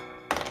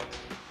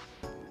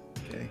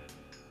 Okay,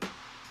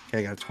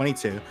 I got a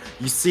 22.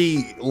 You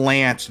see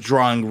Lance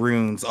drawing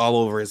runes all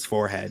over his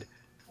forehead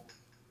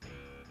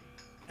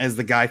as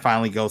the guy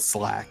finally goes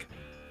slack.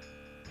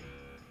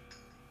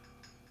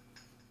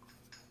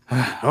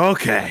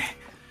 Okay.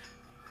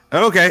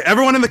 Okay,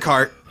 everyone in the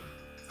cart.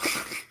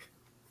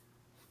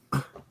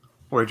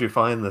 Where'd you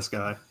find this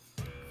guy?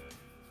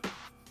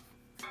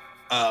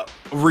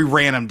 We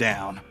ran him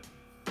down.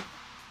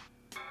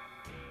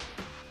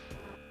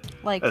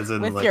 Like, As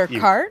in, with like, your you-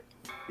 cart?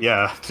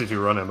 Yeah, did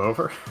you run him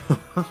over?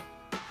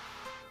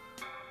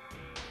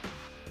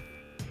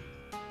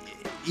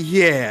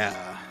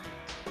 Yeah.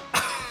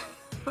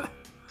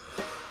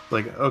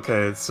 Like,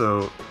 okay,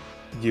 so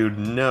you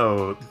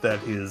know that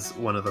he's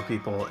one of the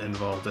people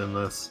involved in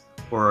this,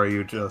 or are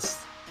you just...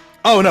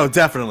 Oh no,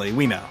 definitely.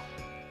 We know.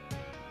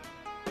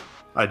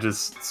 I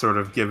just sort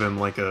of give him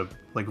like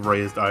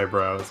raised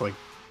eyebrows, like,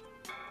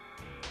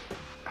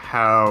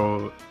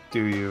 how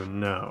do you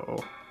know?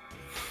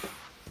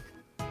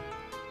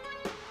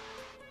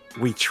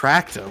 We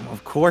tracked him.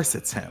 Of course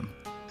it's him.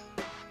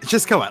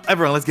 Just come on,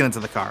 everyone, let's get into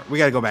the car. We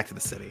gotta go back to the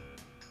city.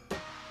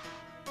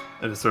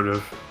 I just sort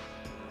of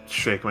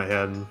shake my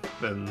head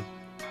and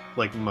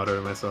like mutter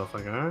to myself,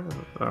 like, all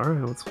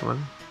right, what's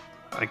fun?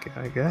 I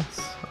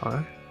guess. All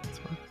right, it's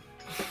fine.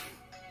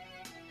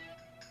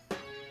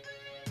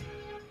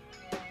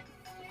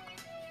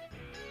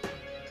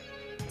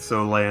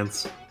 So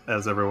Lance,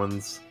 is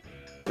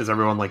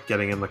everyone like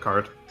getting in the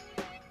cart?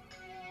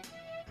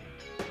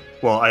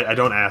 Well, I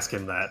don't ask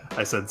him that.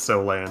 I said,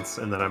 so Lance,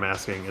 and then I'm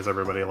asking, is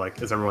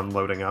everyone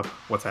loading up?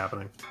 What's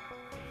happening?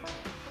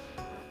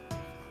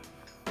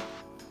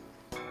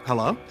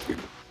 Hello?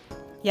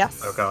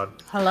 Yes. Oh god.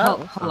 Hello.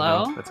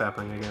 Hello? Oh, no, it's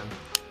happening again.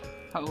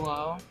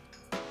 Hello?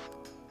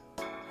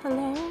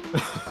 Hello.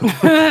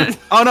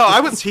 Oh no, I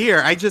was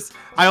here.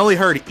 I only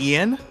heard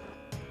Ian.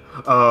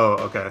 Oh,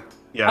 okay.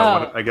 Yeah,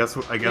 Oh. I guess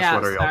Yeah, what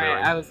are y'all sorry,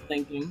 doing? I was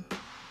thinking.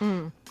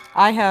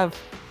 I have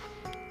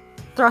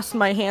thrust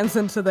my hands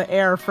into the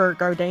air for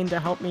Gardain to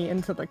help me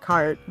into the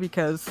cart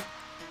because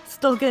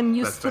still getting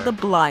used That's to fair. the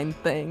blind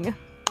thing.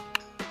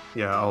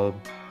 Yeah, I'll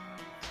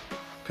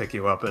pick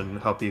you up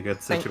and help you get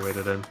Thanks.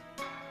 situated in.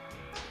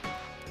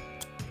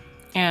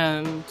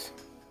 And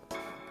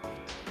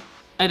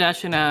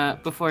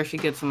Adeshina, before she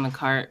gets in the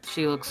cart,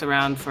 she looks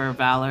around for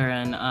Valor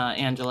and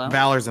Angelo.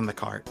 Valor's in the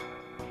cart.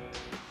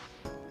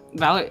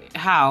 Valor,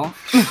 how?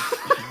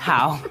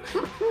 How?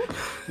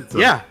 It's a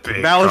Yeah,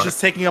 big Valor's cart.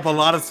 just taking up a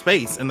lot of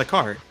space in the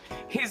cart.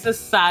 He's the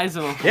size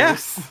of a horse.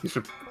 Yes. You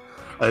should.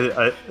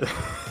 I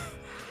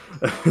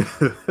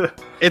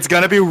It's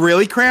gonna be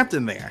really cramped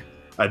in there.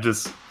 I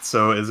just.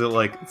 So is it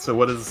like? So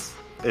what is?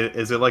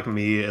 Is it like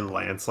me and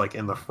Lance like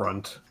in the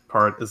front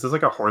part? Is this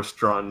like a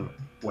horse-drawn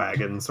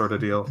wagon sort of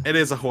deal? It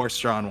is a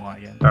horse-drawn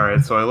wagon. All right.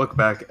 So I look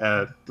back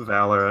at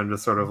Valor. I'm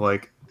just sort of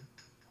like,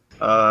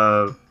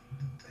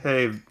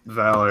 hey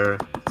Valor,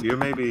 do you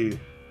maybe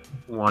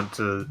want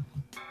to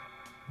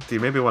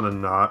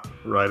not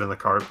ride in the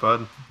cart,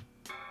 bud?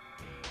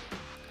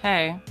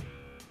 Hey.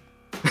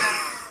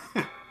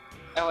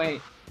 Oh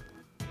wait.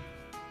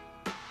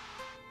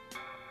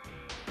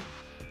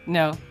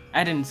 No,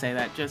 I didn't say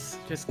that. Just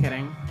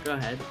kidding. Go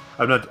ahead.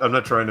 I'm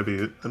not trying to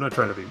be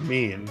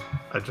mean.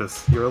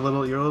 You're a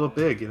little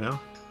big, you know?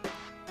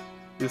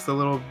 You're a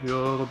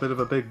little bit of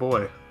a big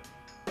boy.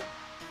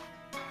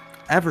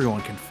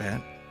 Everyone can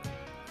fit.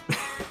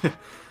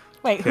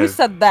 Wait, who Okay.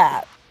 said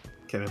that?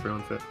 Can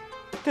everyone fit?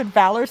 Did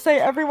Valor say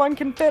everyone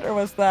can fit, or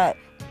was that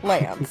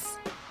Lance?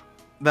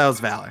 That was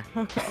Valor.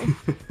 Okay.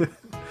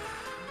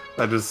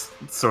 I just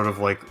sort of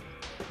like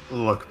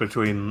look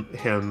between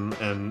him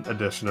and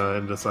Adeshina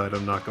and decide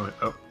I'm not going.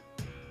 Oh,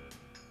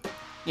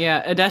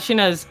 Yeah,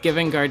 Adeshina's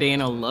giving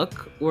Gardain a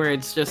look where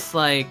it's just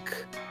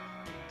like,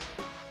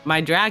 my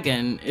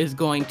dragon is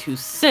going to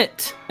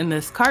sit in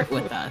this cart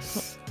with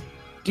us.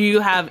 Do you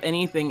have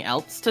anything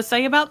else to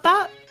say about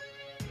that?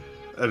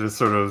 I just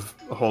sort of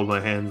hold my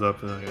hands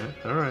up and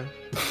like, all right.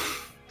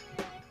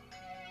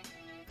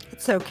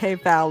 It's okay,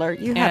 Valor.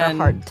 You had a And-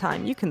 hard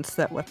time. You can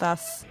sit with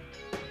us.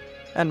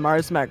 And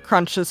Marsmet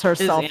crunches Is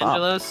herself up.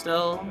 Angelo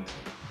still?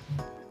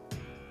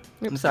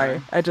 Oops, I'm sorry.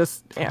 sorry. I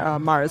just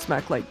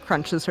Marsmet like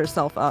crunches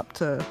herself up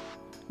to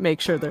make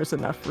sure there's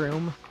enough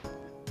room.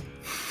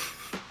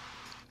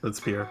 That's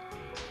pure.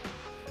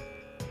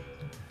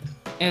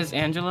 Is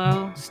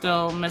Angelo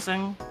still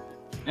missing?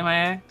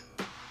 MIA?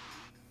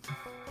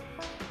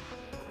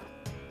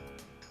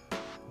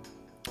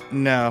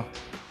 No.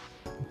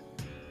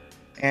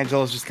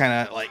 Angela's just kind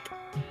of like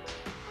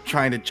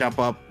trying to jump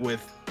up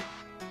with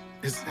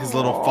his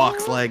little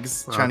fox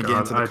legs, trying to get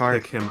into the I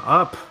cart. Pick him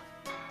up.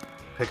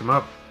 Pick him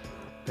up.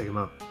 Pick him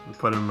up. And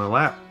put him in my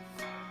lap.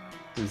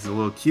 He's a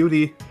little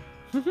cutie.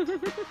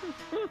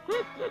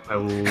 I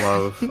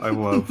love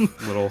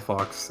little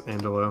fox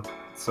Angelo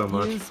so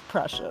much. He's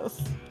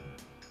precious.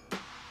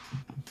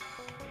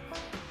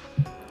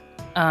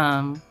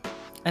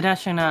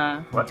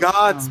 Adeshina. What?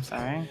 God's I'm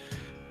sorry.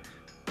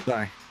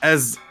 sorry.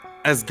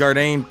 As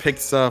Gardain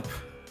picks up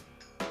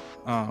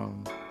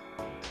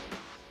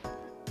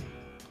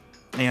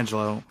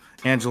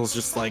Angelo's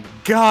just like,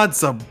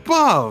 God's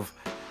above.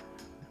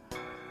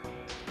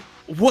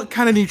 What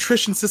kind of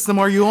nutrition system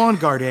are you on,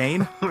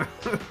 Gardain?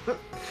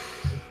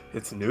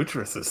 It's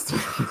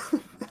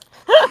Nutrisystem.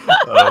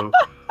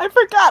 I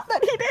forgot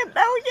that he didn't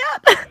know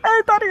yet.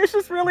 I thought he was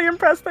just really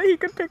impressed that he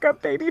could pick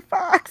up baby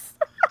fox.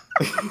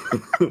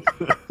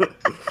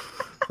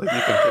 Like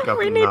you can pick up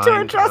We need to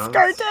 9 address pounds.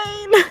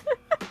 Gardain.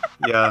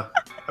 Yeah,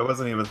 I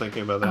wasn't even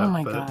thinking about that. Oh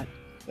my but god.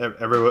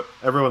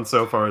 Everyone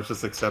so far has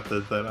just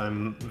accepted that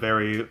I'm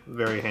very,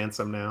 very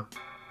handsome now.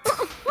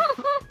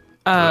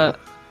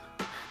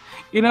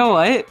 You know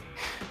what?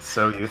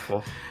 So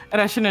youthful.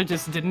 Adeshina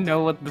just didn't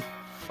know what the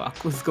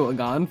fuck was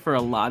going on for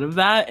a lot of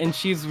that, and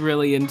she's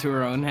really into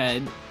her own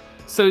head.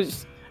 So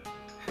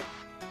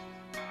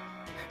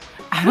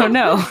I don't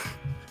know.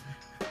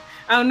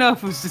 I don't know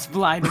if it was just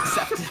blind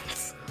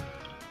acceptance.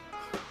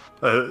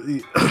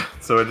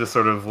 So I just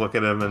sort of look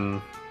at him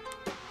and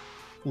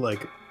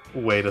like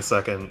wait a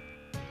second,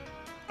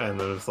 and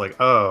then it's like,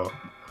 oh,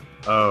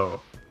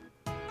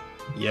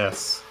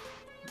 yes,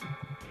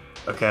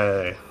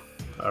 okay,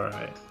 all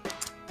right.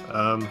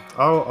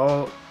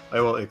 I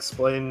will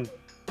explain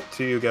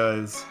to you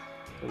guys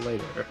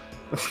later.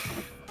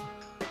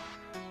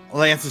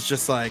 Lance is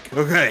just like,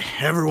 okay,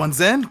 everyone's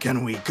in.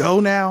 Can we go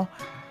now?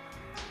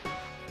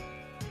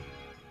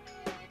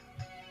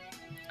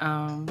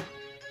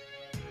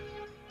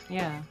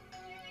 Yeah.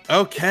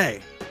 Okay.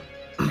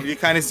 You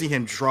kind of see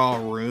him draw a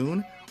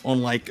rune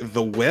on like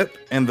the whip,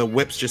 and the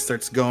whip just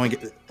starts going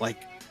like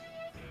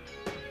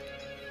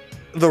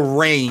the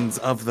reins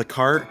of the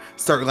cart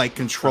start like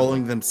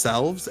controlling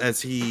themselves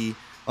as he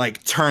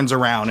like turns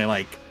around and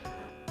like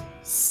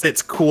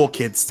sits cool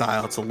kid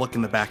style to look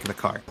in the back of the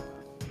cart.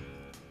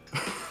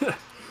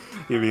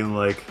 You mean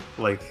like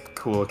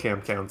cool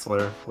camp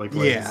counselor? Like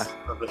Yeah.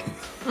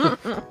 All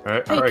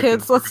right, Hey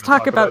kids, we're let's gonna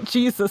talk about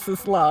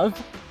Jesus'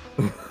 love.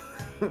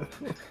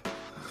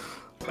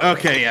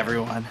 Okay,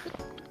 everyone.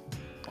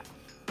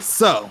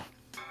 So,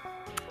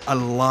 a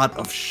lot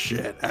of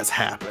shit has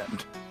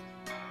happened.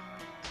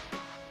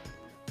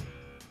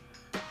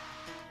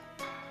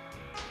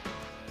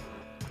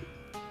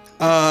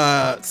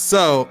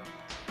 So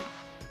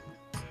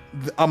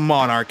a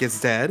monarch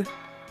is dead.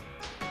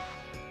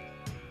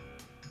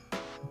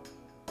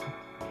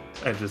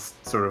 I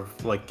just sort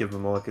of like give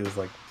him a look. Is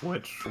like,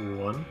 which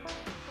one?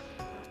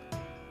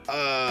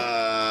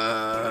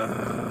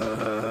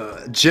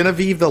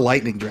 Genevieve the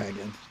Lightning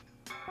Dragon.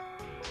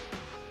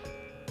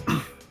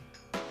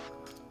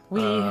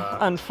 We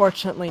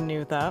unfortunately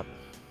knew that.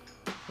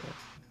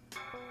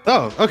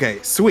 Oh, okay,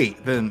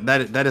 sweet. Then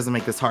that doesn't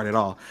make this hard at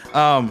all.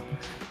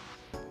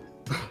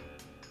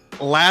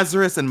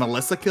 Lazarus and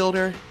Melissa killed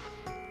her.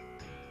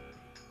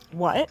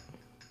 What?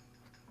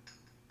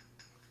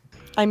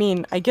 I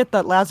mean, I get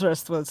that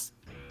Lazarus was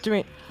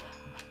doing...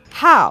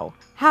 How?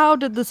 How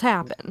did this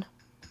happen?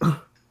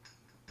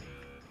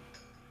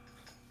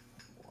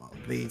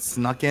 They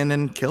snuck in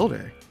and killed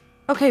her.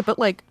 Okay, but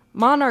like,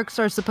 monarchs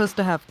are supposed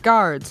to have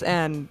guards,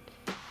 and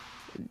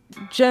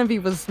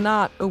Genevieve was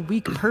not a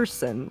weak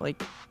person.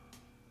 Like,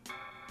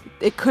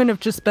 it couldn't have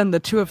just been the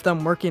two of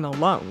them working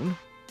alone.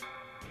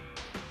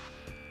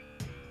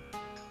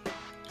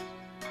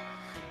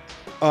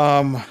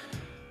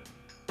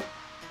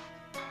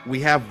 We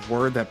have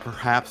word that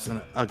perhaps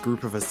a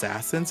group of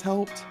assassins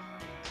helped.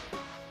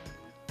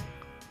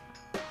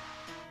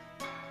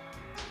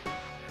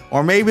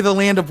 Or maybe the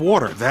Land of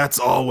Water. That's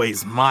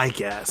always my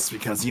guess,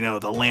 because, you know,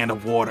 the Land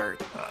of Water,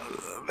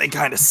 they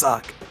kind of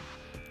suck.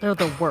 They're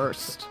the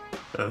worst.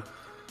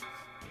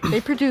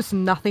 They produce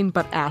nothing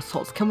but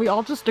assholes. Can we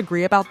all just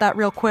agree about that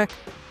real quick?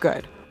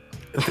 Good.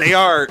 They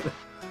are...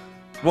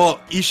 Well,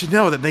 you should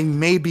know that they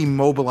may be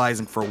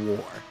mobilizing for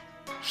war.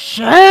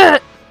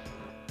 Shit!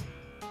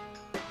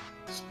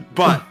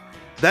 But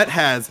that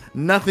has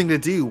nothing to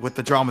do with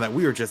the drama that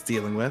we were just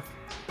dealing with.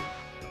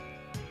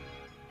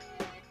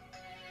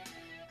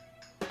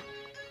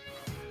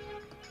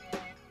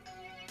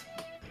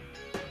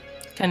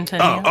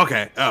 Continue. Oh,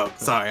 okay. Oh,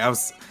 sorry. I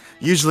was...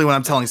 Usually when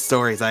I'm telling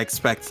stories, I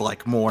expect,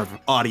 like, more of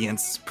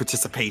audience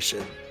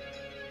participation.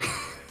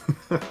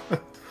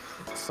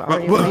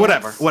 Sorry. But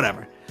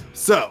whatever.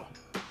 So,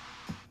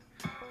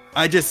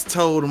 I just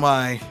told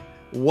my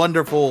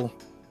wonderful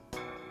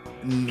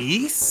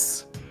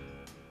niece?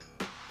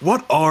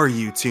 What are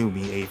you to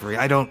me, Avery?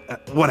 I don't...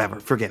 whatever,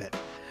 forget it.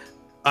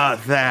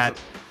 That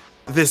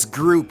this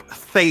group,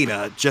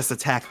 Theta, just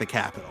attacked the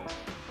Capitol.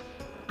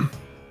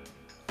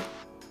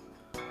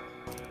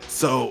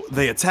 So,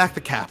 they attacked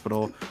the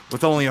Capitol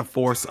with only a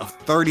force of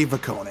 30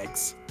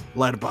 Vaconics,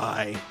 led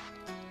by...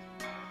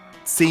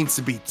 seems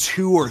to be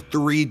 2 or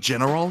 3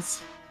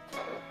 generals.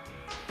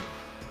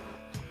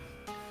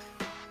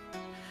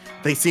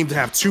 They seem to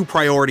have 2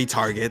 priority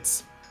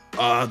targets.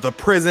 The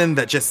prison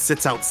that just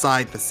sits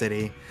outside the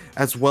city,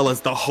 as well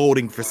as the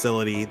holding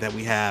facility that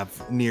we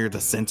have near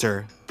the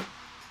center,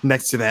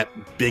 next to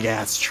that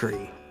big-ass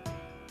tree.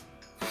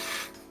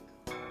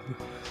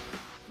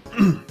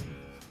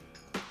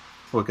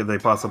 What could they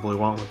possibly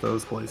want with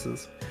those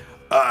places?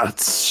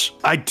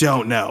 I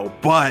don't know,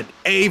 but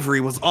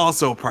Avery was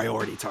also a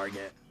priority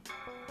target.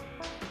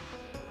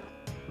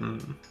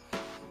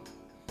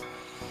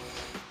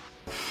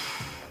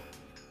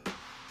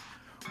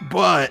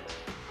 But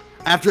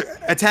after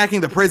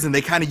attacking the prison,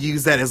 they kind of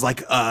use that as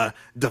like a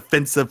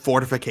defensive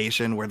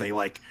fortification where they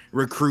like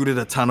recruited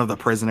a ton of the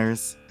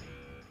prisoners.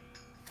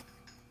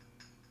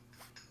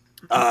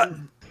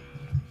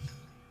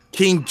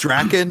 King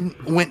Draken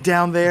went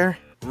down there.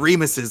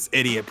 Remus's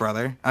idiot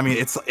brother. I mean,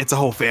 it's a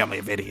whole family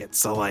of idiots.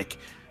 So like,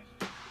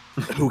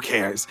 who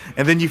cares?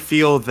 And then you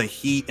feel the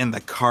heat in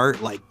the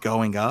cart like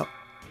going up.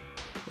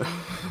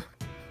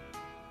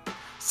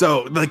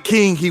 So the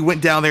king, he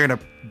went down there in a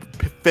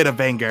fit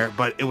of anger,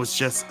 but it was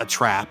just a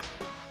trap,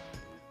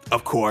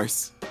 of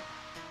course.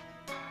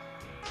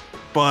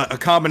 But a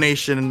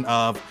combination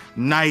of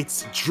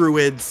knights,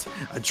 druids,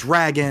 a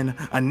dragon,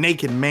 a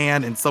naked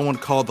man, and someone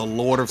called the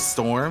Lord of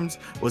Storms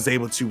was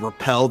able to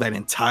repel that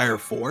entire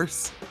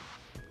force.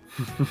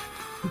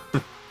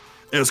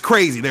 It was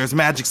crazy. There was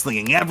magic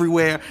slinging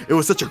everywhere. It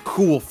was such a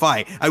cool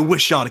fight. I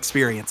wish y'all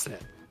experienced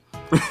it.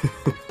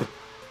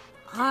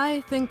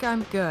 I think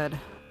I'm good.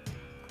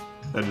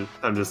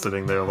 I'm just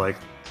sitting there, like,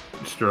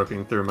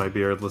 stroking through my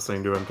beard,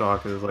 listening to him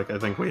talk. It was like, I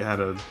think we had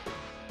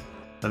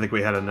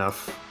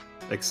enough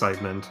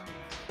excitement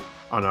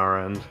on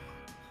our end.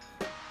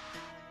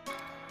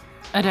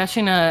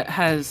 Adeshina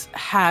has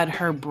had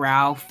her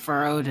brow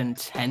furrowed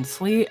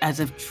intensely, as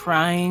if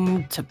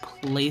trying to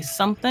place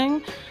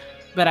something,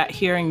 but at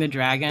hearing the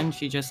dragon,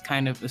 she just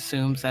kind of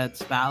assumes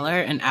that's Valor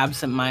and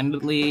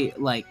absentmindedly,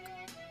 like,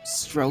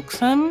 strokes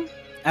him,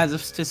 as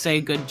if to say,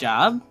 good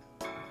job.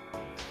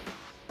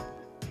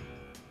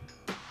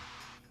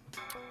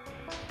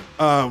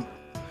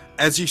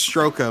 As you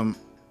stroke him,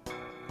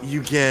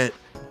 you get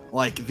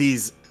like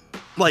these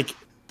like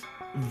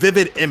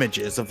vivid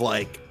images of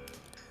like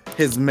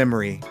his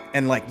memory,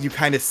 and like you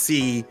kind of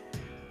see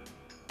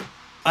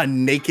a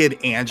naked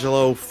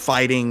Angelo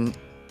fighting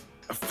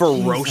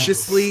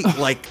ferociously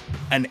like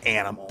an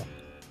animal.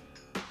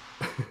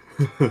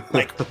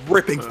 Like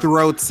ripping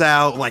throats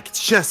out, like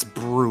it's just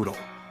brutal.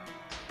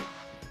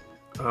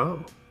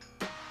 Oh.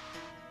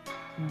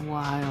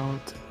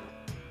 Wild.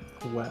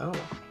 Well.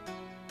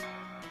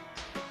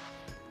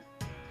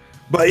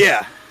 But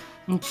yeah.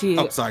 And she...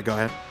 Oh, sorry, go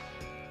ahead.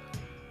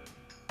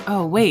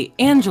 Oh, wait,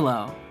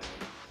 Angelo.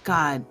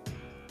 God.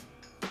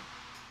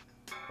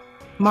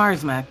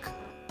 Marsmech.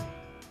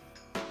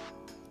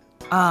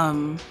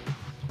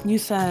 You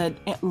said,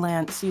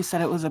 Lance, you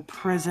said it was a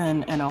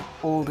prison and a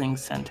holding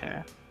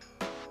center.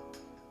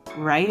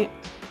 Right?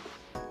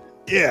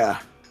 Yeah.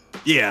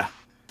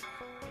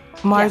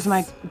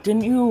 Marsmech, Yes.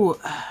 didn't you...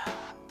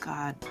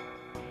 God.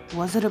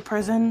 Was it a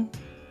prison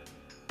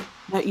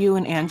that you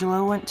and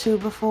Angelo went to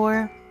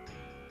before?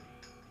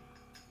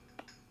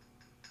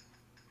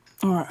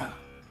 Or...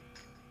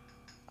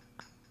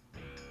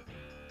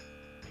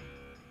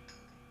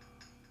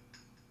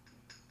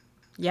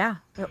 Yeah,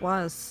 it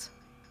was.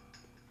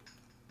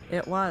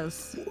 It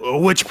was.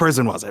 Which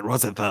prison was it?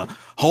 Was it the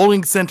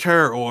holding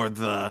center or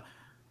the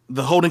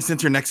holding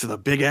center next to the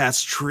big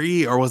ass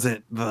tree, or was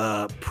it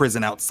the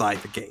prison outside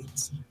the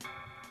gates?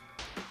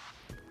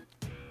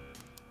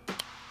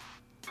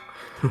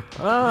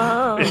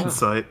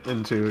 Insight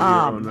into your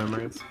own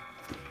memories.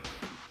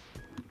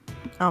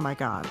 Oh my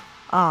god.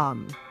 I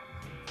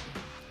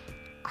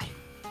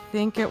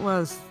think it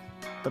was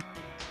the...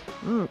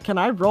 can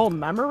I roll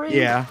memory?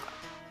 Yeah.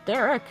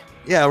 Derek.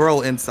 Yeah,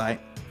 roll insight.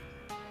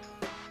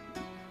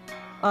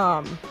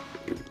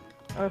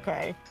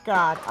 Okay.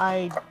 God,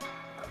 I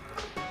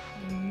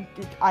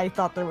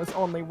thought there was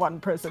only one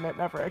prison. It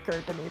never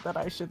occurred to me that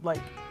I should, like,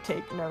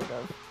 take note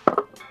of.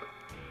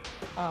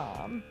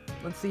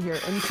 Let's see here.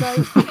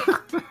 Insight.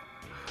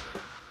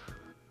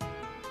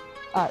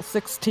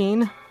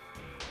 16.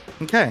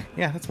 Okay,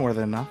 yeah, that's more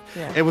than enough.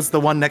 Yeah. It was the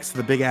one next to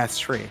the big ass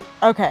tree.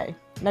 Okay.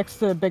 Next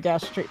to the big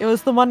ass tree. It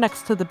was the one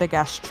next to the big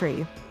ass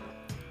tree.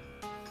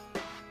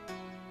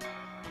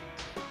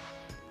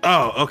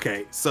 Oh,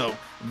 okay. So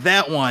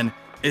that one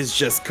is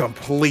just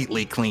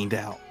completely cleaned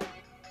out.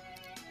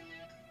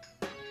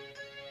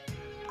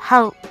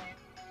 How...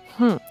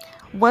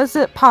 Was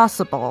it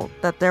possible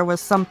that there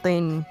was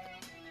something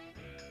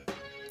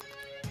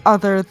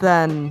other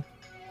than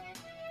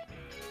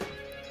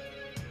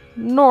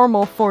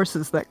normal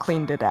forces that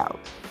cleaned it out?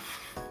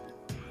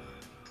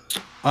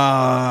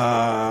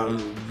 I'm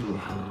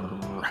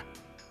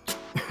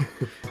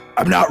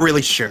not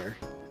really sure.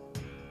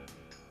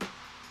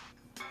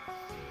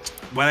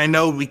 But I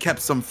know we kept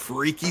some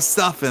freaky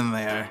stuff in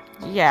there.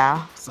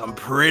 Yeah. Some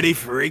pretty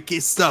freaky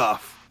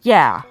stuff.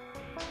 Yeah,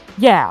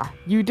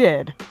 you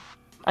did.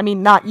 I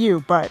mean, not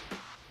you, but...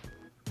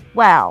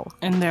 Wow.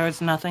 And there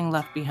was nothing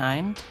left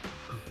behind?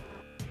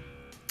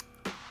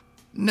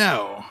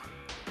 No.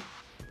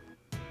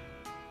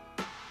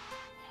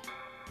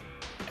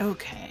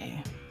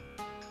 Okay.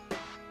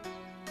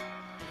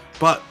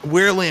 But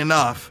weirdly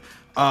enough,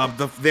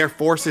 their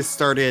forces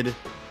started...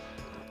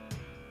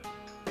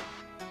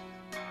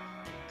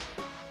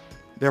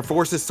 Their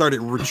forces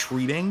started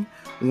retreating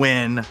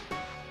when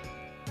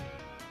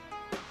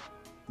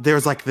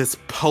there's like this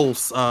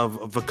pulse of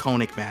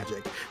Vaconic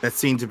magic that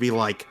seemed to be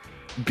like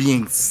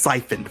being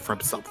siphoned from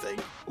something,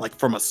 like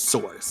from a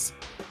source.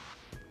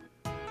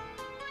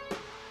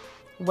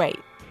 Wait.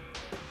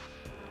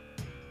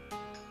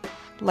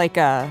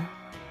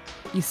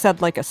 You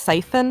said like a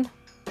siphon?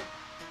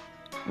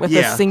 With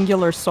a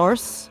singular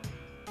source?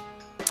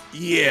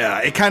 Yeah,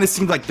 it kind of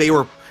seemed like they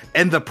were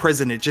in the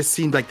prison. It just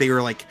seemed like they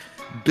were like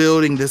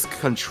building this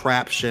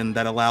contraption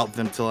that allowed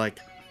them to like,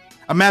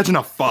 imagine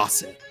a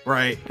faucet,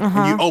 right?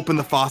 And you open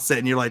the faucet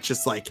and you're like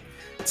just like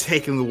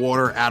taking the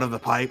water out of the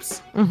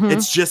pipes.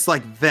 It's just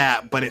like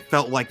that, but it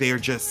felt like they were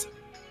just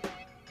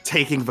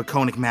taking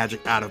Vaconic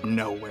magic out of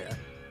nowhere.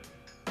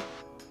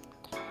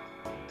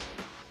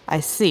 I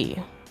see.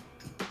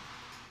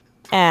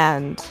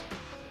 And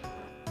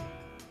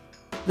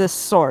this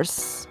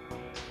source,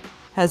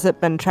 has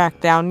it been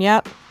tracked down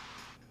yet?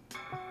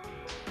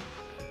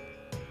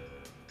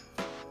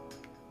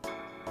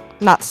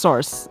 Not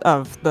source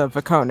of the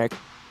Vaconic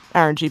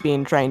energy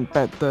being drained,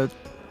 but the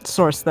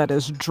source that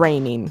is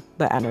draining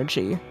the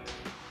energy.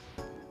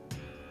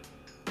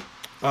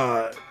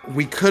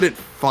 We couldn't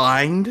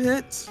find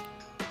it.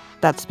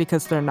 That's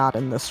because they're not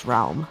in this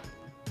realm.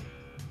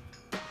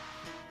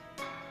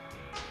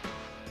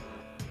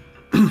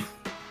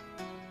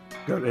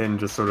 Garden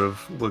just sort of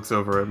looks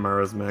over at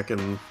Mara's mech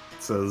and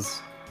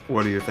says,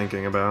 "What are you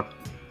thinking about?"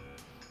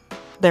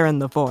 They're in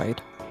the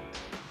void.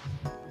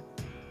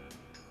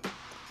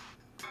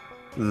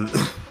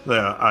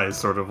 The eyes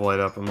sort of light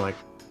up. I'm like,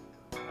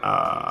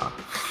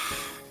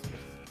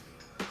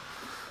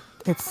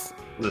 It's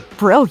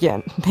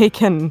brilliant. They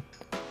can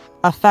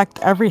affect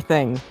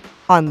everything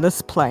on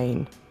this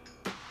plane,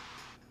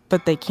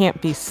 but they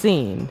can't be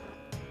seen,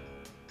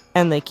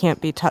 and they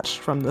can't be touched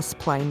from this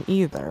plane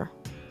either.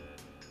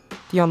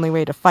 The only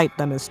way to fight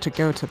them is to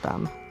go to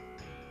them.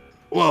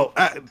 Well,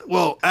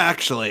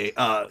 actually,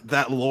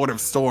 that Lord of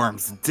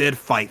Storms did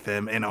fight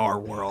them in our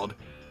world,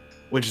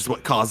 which is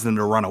what caused them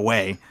to run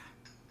away.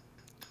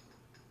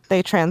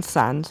 They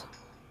transcend.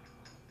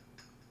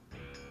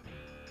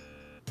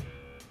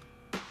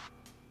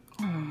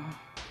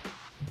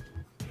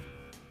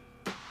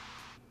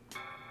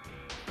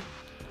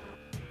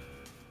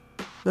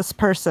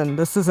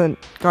 This isn't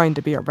going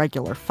to be a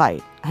regular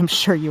fight. I'm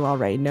sure you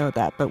already know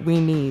that, but we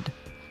need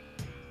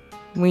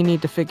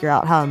to figure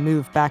out how to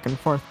move back and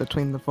forth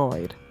between the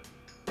void.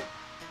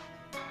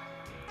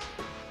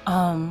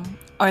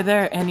 Are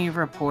there any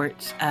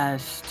reports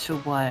as to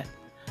what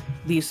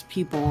these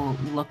people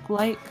look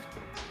like?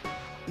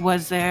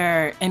 Was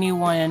there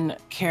anyone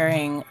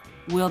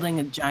wielding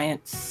a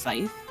giant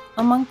scythe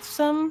amongst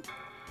them?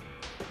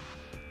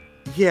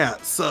 Yeah,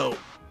 so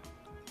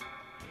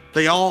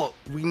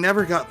we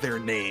never got their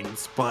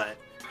names, but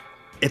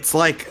it's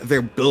like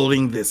they're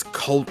building this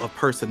cult of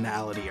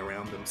personality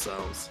around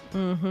themselves.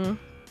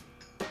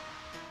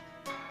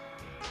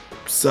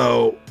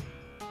 So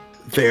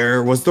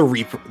there was the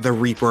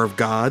Reaper of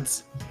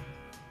Gods.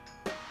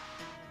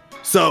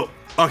 So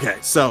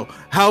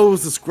how it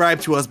was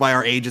described to us by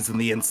our agents in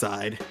the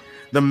inside: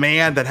 the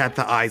man that had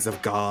the eyes of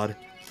God,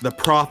 the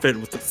prophet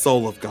with the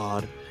soul of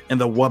God,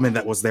 and the woman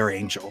that was their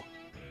angel.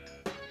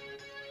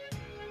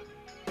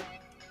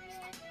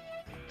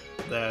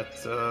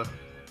 That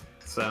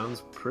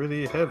sounds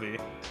pretty heavy.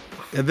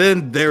 And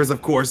then there's,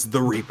 of course,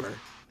 the Reaper.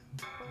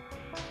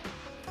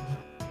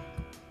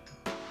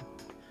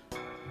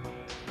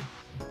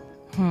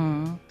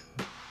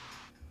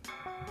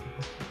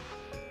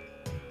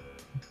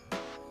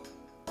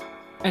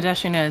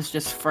 Adeshina is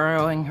just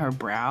furrowing her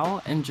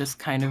brow and just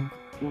kind of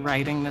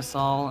writing this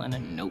all in a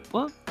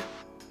notebook.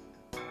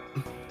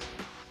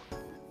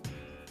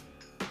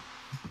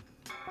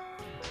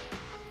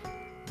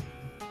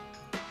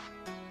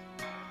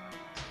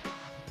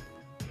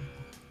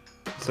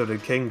 So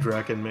did King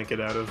Draken make it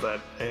out of that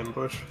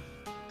ambush?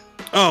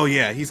 Oh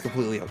yeah, he's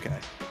completely okay.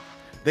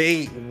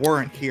 They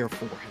weren't here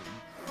for him.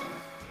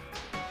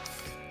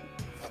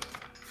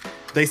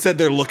 They said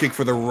they're looking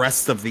for the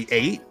rest of the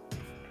 8.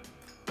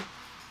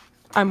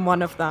 I'm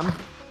one of them.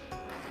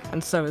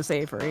 And so is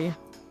Avery.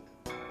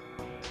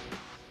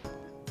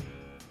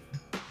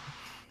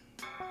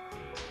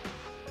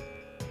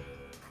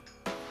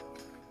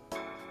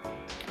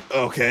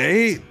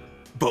 Okay,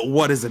 but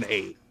what is an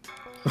 8?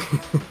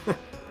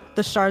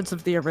 The shards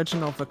of the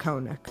original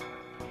Vaconic.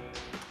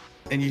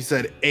 And you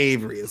said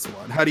Avery is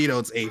one. How do you know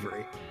it's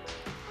Avery?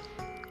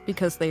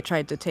 Because they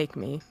tried to take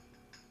me.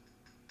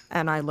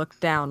 And I looked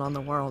down on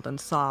the world and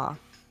saw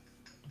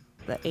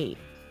the 8.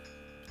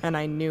 And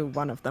I knew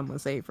one of them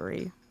was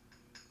Avery.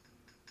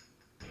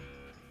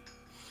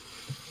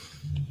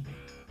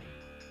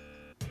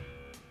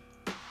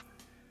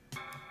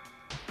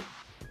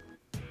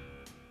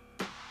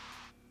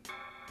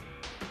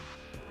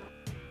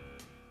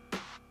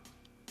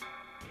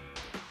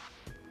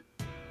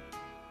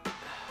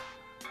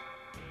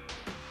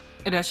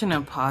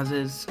 Adeshina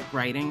pauses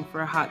writing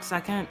for a hot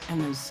second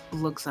and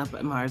looks up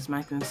at Mars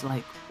Mech and is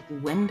like,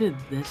 when did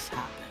this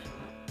happen?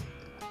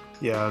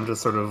 Yeah, I'm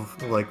just sort of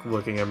like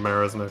looking at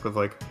Marisnik with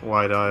like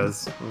wide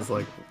eyes. It's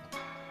like,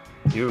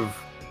 you've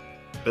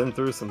been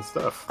through some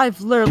stuff.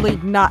 I've literally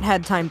not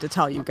had time to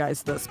tell you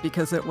guys this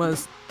because it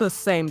was the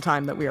same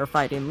time that we were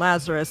fighting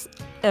Lazarus.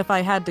 If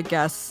I had to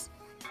guess,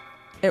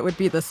 it would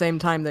be the same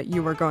time that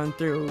you were going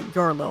through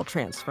your little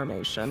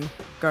transformation,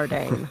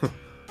 Gardane.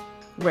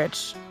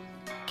 Which,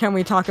 can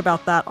we talk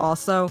about that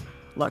also?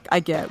 Look, I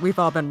get, we've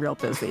all been real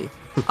busy.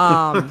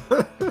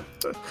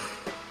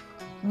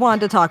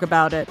 Wanted to talk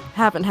about it,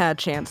 haven't had a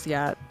chance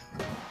yet.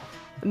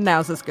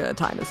 Now's as good a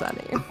time as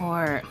any.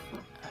 Or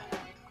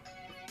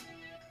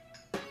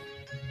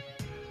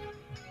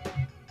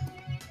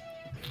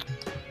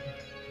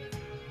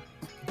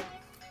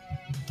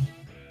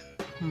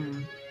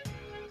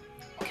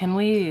can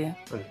we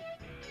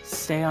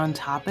stay on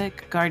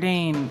topic?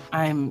 Gardane,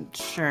 I'm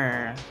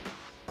sure.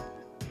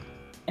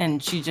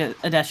 And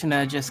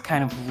Adeshina just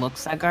kind of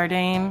looks at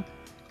Gardane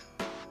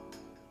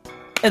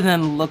and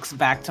then looks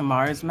back to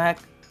Mars Mech.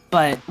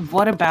 But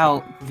what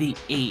about the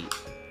 8?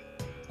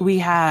 We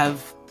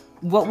have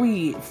what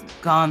we've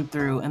gone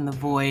through in the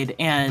void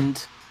and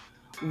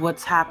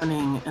what's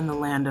happening in the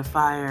land of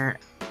fire.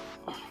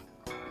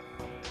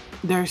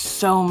 There's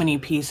so many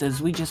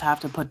pieces. We just have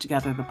to put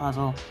together the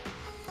puzzle.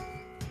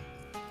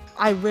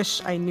 I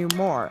wish I knew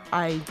more.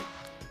 I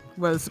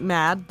was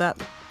mad that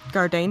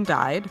Gardane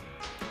died.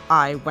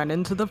 I went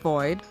into the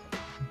void.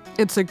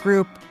 It's a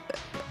group.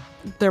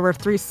 There were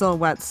 3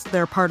 silhouettes.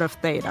 They're part of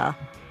Theta.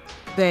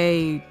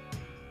 They're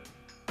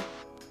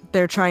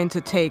trying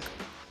to take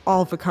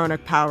all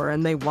Vaconic power,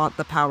 and they want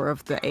the power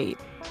of the 8.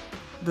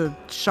 The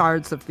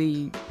shards of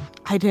the...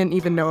 I didn't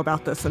even know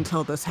about this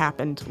until this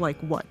happened,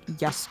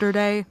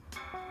 yesterday?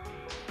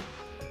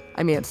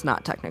 I mean, it's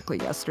not technically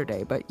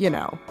yesterday, but,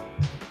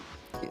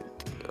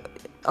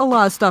 a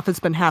lot of stuff has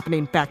been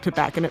happening back to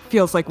back, and it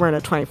feels like we're in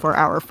a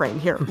 24-hour frame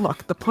here.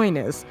 Look, the point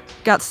is,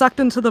 got sucked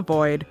into the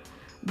void.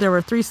 There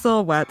were 3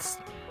 silhouettes.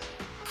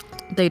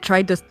 They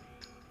tried to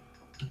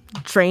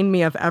drain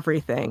me of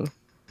everything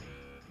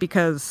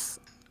because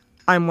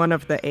I'm one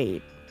of the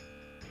 8.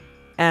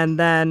 And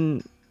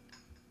then,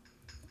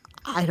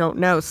 I don't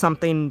know,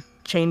 something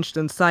changed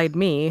inside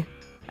me,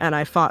 and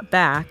I fought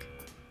back.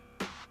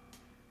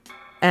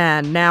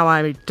 And now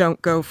I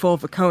don't go full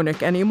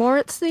Vaconic anymore,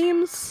 it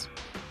seems.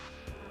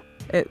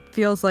 It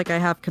feels like I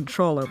have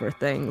control over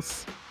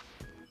things.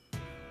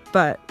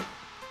 But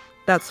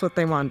that's what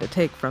they wanted to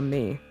take from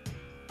me.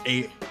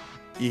 You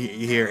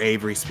hear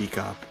Avery speak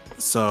up.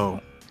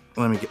 So,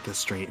 let me get this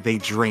straight. They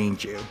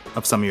drained you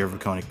of some of your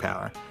Vaconic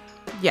power.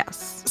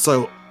 Yes.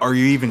 So, are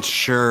you even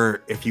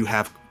sure if you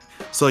have...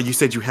 So, you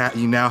said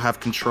you now have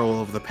control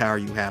over the power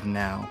you have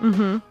now.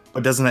 Mm-hmm.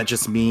 But doesn't that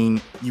just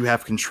mean you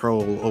have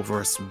control over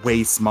a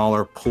way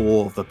smaller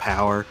pool of the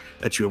power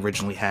that you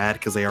originally had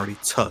because they already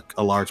took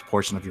a large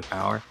portion of your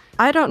power?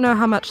 I don't know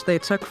how much they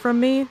took from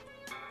me.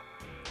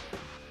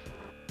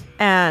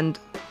 And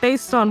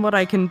based on what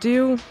I can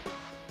do,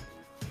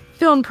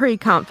 feeling pretty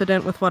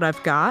confident with what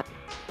I've got.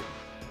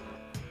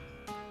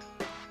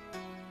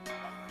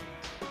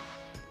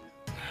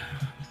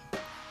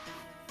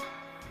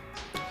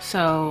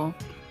 So,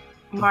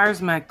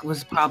 Mars Mech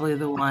was probably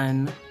the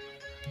one.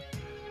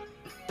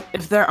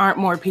 If there aren't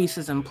more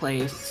pieces in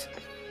place,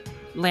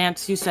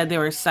 Lance, you said they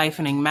were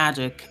siphoning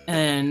magic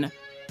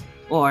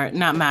or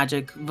not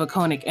magic,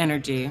 Vaconic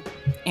energy,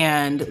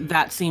 and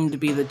that seemed to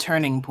be the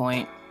turning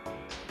point.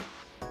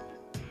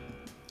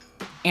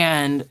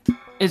 And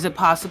is it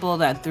possible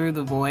that through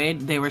the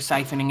void they were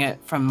siphoning it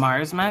from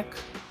Mars Mech?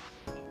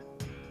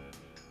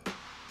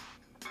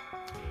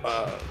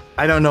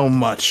 I don't know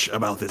much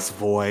about this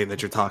void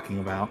that you're talking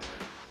about.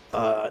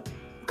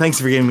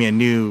 Thanks for giving me a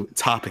new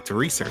topic to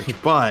research,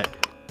 but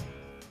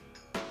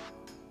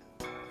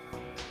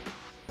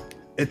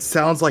it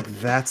sounds like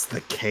that's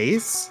the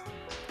case.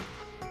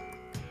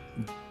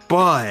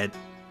 But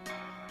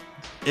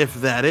if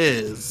that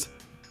is,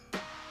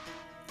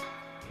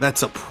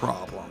 that's a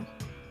problem.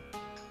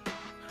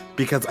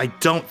 Because I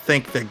don't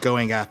think they're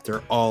going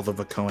after all the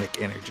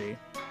Vaconic energy.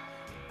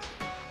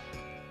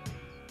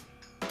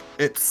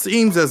 It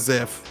seems as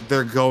if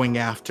they're going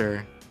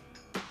after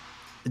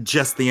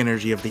just the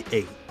energy of the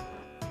 8.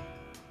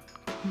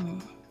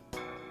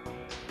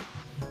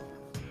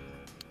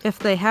 If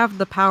they have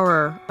the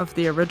power of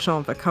the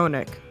original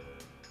Vaconic,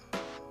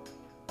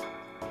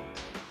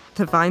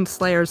 Divine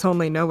Slayers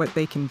only know what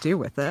they can do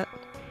with it.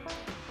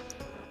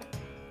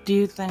 Do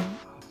you think?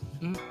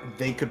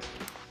 They could...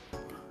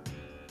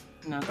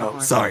 No, Oh,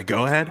 sorry,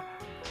 go ahead.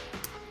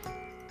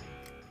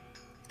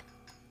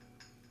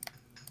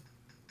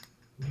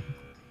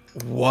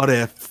 What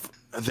if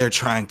they're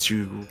trying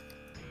to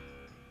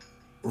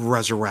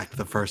resurrect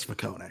the first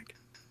Vaconic?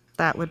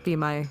 That would be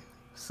my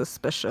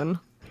suspicion.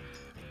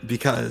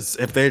 Because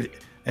if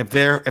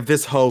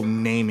this whole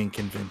naming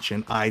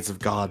convention, Eyes of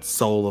Gods,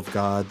 Soul of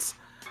Gods,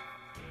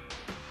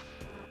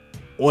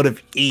 what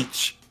if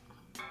each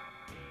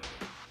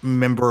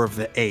member of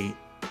the 8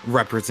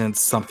 represents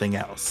something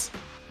else?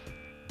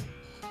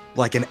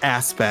 Like an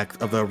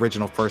aspect of the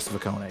original first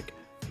Vaconic.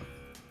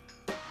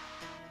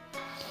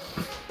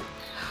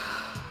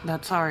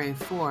 That's already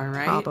 4,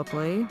 right?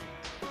 Probably.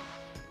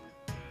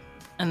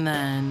 And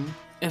then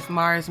if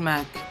Mars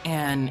Mech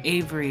and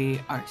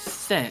Avery are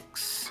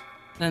 6,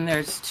 then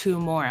there's 2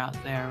 more out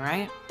there,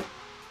 right?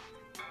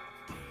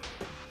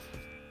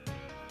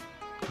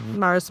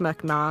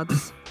 Marsmek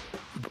nods.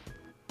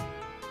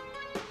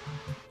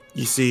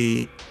 You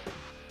see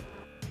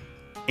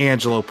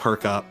Angelo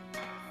perk up.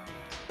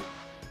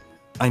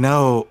 I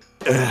know.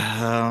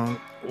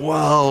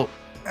 Well,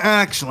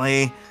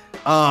 actually,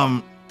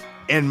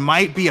 it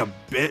might be a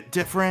bit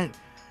different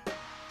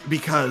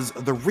because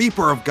the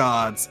Reaper of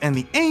Gods and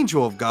the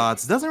Angel of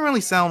Gods doesn't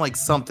really sound like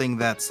something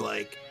that's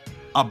like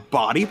a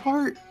body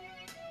part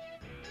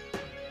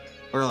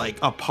or like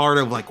a part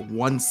of like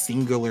one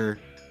singular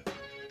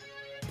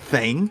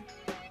thing.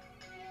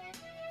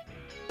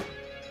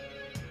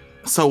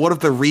 So what if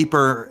the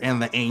Reaper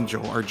and the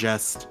Angel are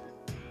just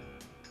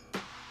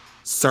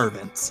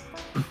servants?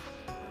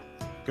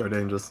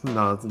 Gardain just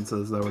nods and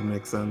says that would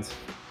make sense.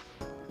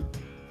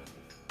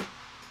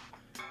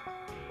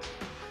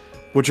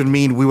 Which would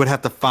mean we would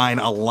have to find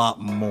a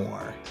lot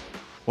more.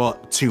 Well,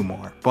 2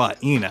 more,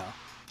 but you know.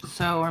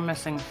 So we're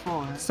missing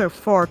 4. So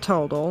 4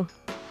 total.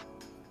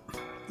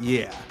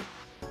 Yeah.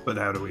 But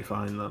how do we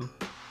find them?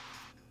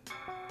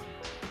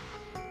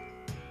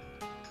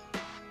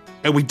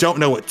 And we don't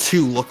know what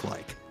 2 look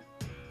like.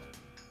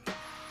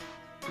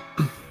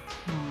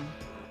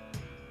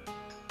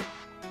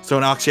 So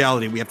in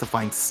actuality, we have to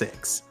find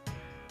 6.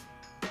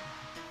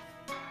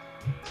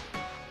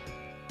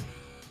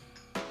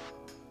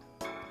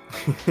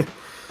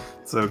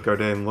 So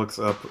Gardain looks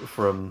up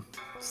from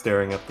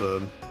staring at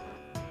the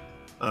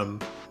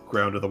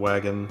ground of the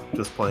wagon,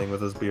 just playing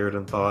with his beard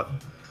and thought,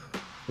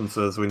 and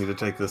says, "We need to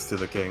take this to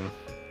the king.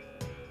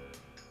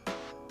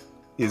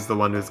 He's the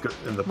one who's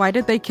in the." Why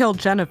did they kill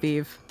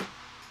Genevieve?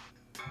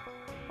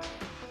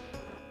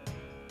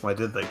 Why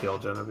did they kill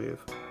Genevieve?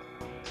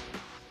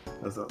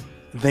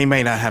 They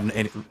may not have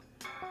any.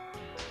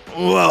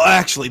 Well,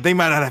 actually, they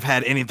might not have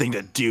had anything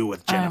to do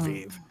with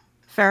Genevieve.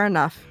 Fair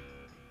enough.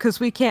 Because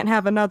we can't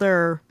have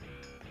another,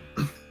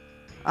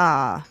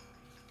 not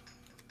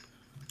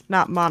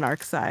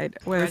Monarch side.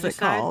 What is it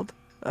called?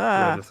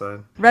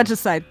 Regicide.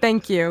 Regicide,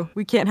 thank you.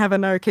 We can't have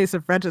another case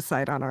of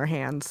regicide on our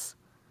hands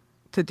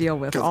to deal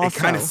with also. It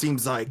kind of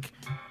seems like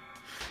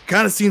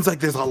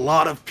there's a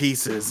lot of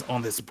pieces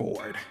on this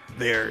board.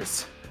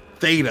 There's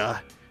Theta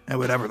and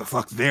whatever the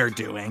fuck they're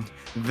doing.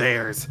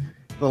 There's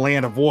the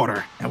Land of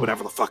Water and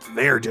whatever the fuck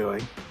they're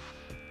doing.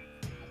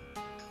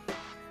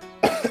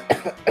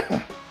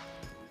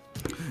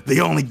 The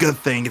only good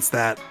thing is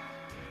that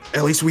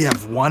at least we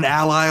have one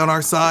ally on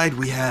our side.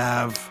 We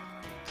have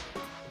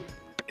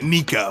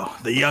Nico,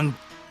 the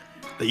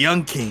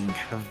young king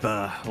of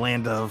the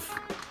Land of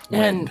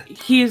Wind. And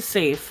he's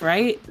safe,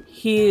 right?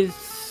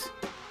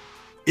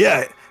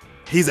 Yeah,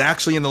 he's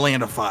actually in the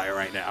Land of Fire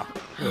right now.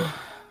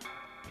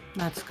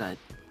 That's good.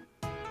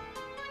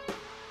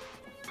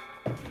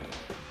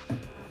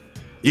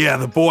 Yeah,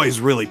 the boy's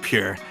really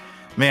pure.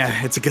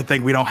 Man, it's a good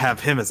thing we don't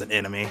have him as an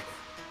enemy.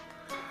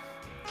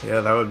 Yeah,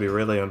 that would be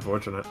really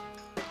unfortunate.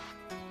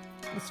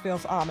 This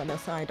feels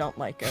ominous and I don't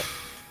like it.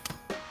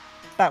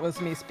 That was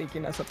me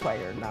speaking as a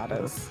player, not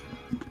as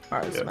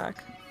Marsmek.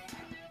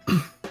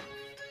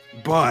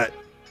 But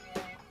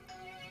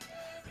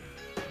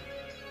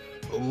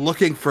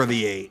looking for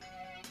the 8,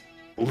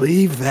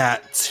 leave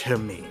that to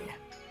me.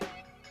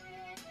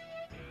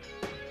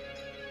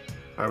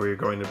 How are you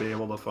going to be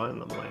able to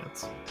find them,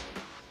 Lance?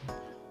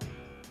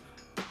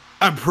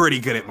 I'm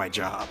pretty good at my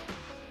job.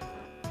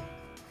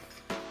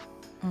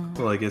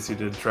 Well, I guess you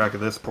did track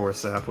this poor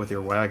sap with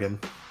your wagon.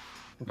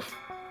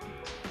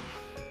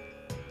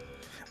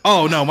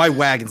 Oh no, my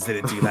wagons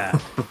didn't do that.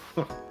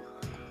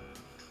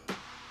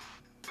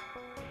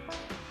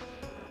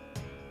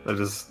 I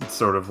just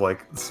sort of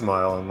like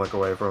smile and look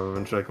away from him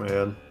and shake my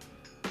head.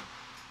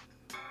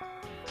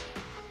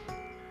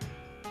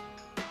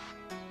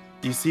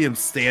 You see him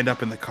stand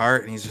up in the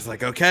cart and he's just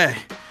like, okay,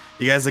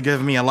 you guys are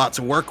giving me a lot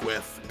to work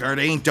with.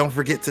 Gardain, don't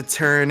forget to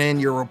turn in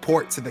your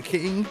report to the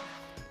king.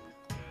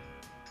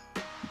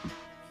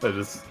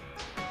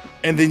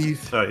 And then you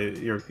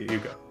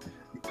go.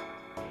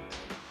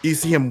 You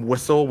see him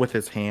whistle with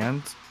his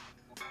hand,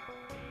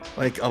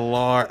 like a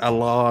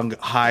long,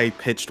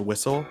 high-pitched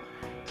whistle,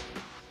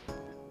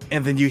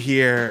 and then you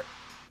hear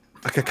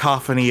a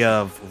cacophony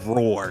of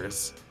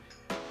roars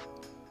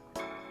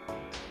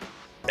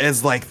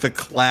as like the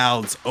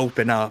clouds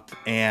open up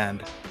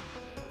and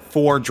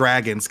 4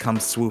 dragons come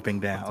swooping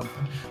down.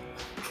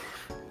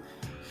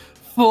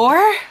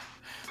 4?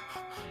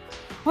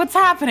 What's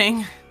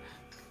happening?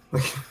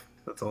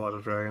 That's a lot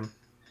of dragon.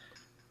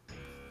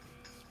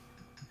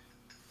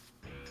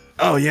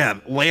 Oh yeah,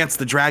 Lance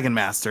the Dragon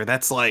Master.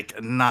 That's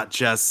like not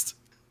just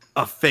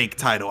a fake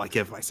title I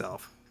give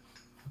myself.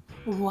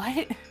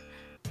 What?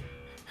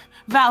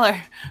 Valor,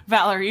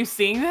 are you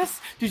seeing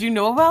this? Did you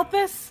know about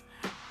this?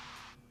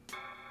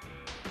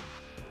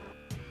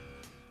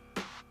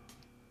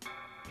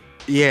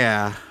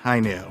 Yeah,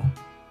 I knew.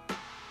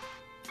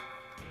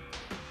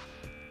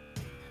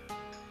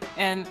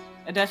 And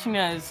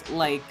Adeshina is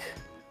like,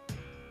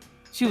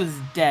 she was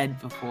dead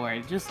before,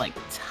 just like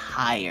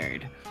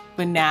tired.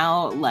 But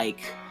now,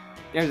 like,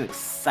 there's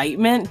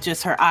excitement,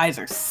 just her eyes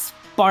are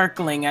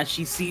sparkling as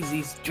she sees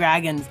these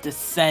dragons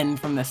descend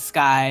from the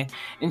sky,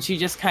 and she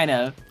just kind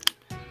of,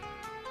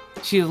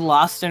 she's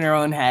lost in her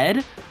own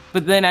head.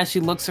 But then as she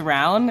looks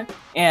around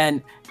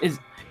and is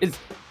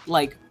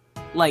like,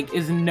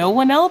 is no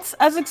one else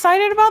as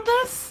excited about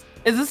this?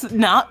 Is this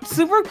not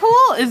super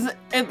cool? Is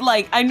it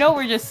like, I know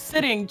we're just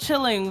sitting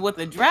chilling with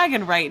a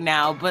dragon right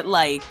now, but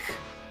like,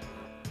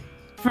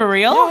 for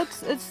real? No,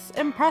 it's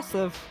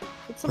impressive.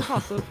 It's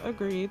impressive.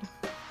 Agreed.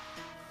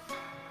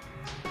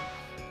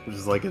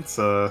 Just like it's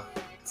a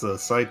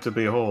sight to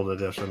behold,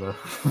 Adeshina.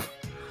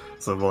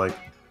 So I'm like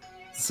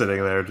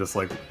sitting there, just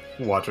like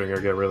watching her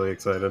get really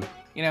excited.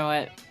 You know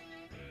what?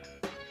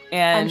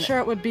 And I'm sure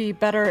it would be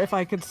better if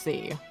I could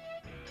see.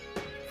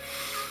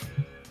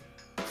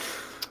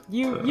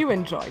 You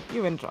enjoy.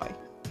 You enjoy.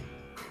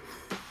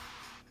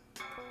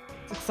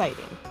 It's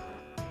exciting.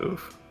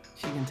 Oof.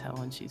 she can tell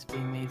when she's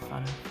being made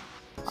fun of.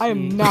 I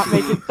am not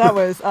making. That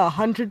was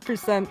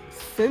 100%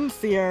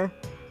 sincere.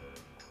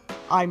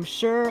 I'm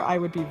sure I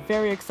would be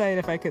very excited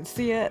if I could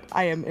see it.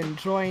 I am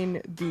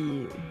enjoying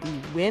the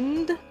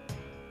wind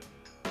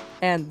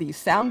and the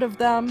sound of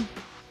them.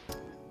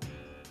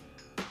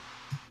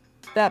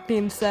 That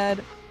being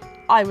said,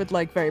 I would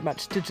like very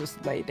much to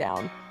just lay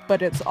down,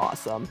 but it's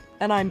awesome.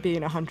 And I'm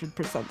being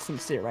 100%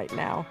 sincere right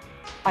now.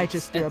 I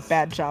just do a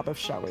bad job of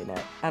showing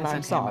it, and I'm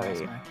okay, sorry.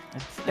 Marisma.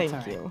 Thank all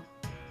right. you.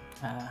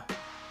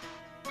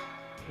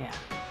 Yeah.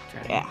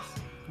 Dragons. Yeah.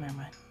 Never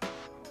mind.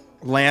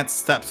 Lance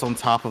steps on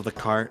top of the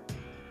cart.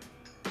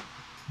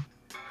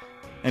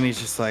 And he's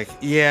just like,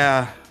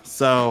 yeah,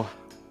 so...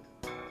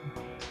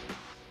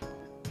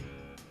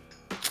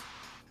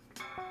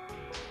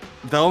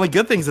 The only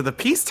good things are the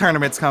peace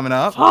tournament's coming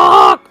up.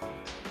 Fuck!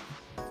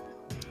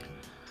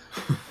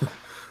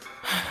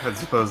 I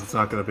suppose it's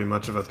not going to be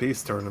much of a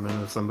peace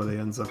tournament if somebody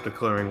ends up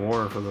declaring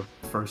war for the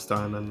first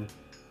time in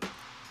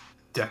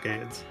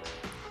decades.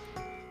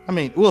 I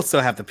mean, we'll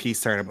still have the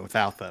peace tournament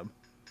without them.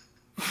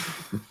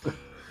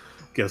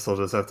 Guess I'll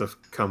just have to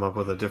come up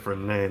with a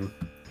different name.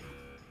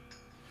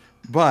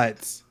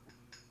 But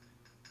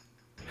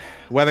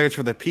whether it's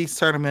for the peace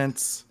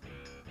tournaments,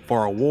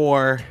 for a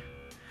war,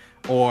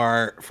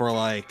 or for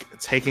like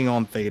taking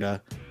on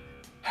Theta,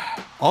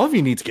 all of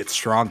you need to get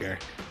stronger.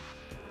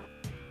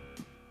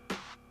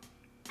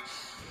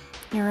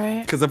 You're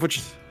right. Because if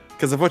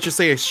what you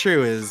say is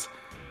true, is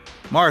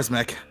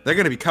Marsmech, they're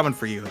going to be coming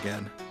for you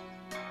again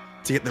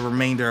to get the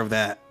remainder of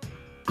that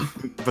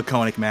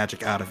Vaconic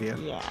magic out of you.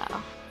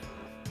 Yeah.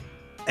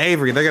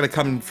 Avery, they're going to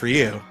come for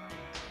you.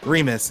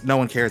 Remus, no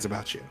one cares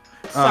about you.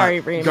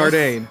 Sorry, Remus.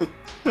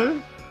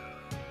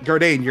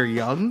 Gardain, you're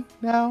young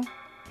now.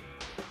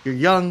 You're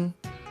young.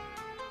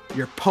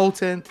 You're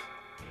potent.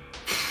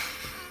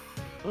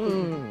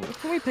 Can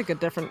we pick a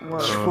different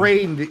word?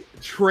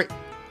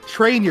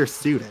 Train your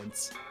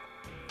students.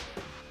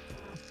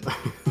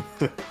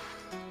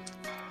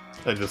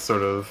 I just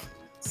sort of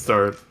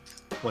start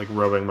like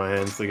rubbing my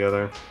hands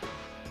together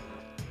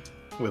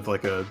with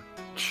like a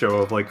show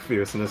of like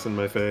fierceness in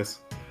my face.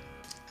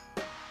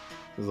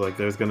 It's like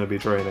there's gonna be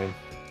training.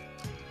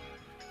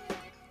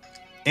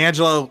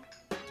 Angelo,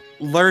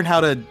 learn how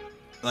to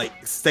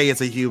like stay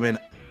as a human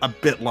a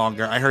bit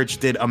longer. I heard you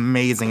did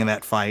amazing in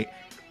that fight.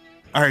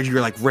 I heard you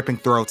were like ripping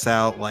throats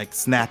out, like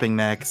snapping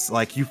necks.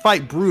 Like you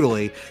fight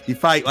brutally. You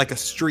fight like a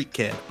street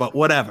kid, but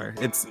whatever.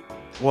 It's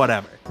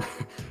whatever.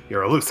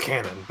 You're a loose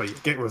cannon, but you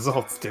get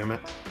results, damn it.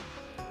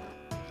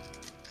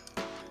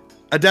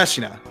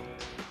 Adeshina.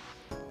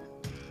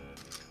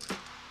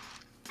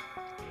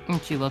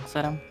 And she looks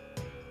at him.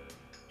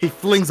 He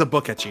flings a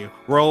book at you.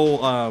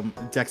 Roll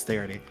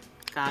dexterity.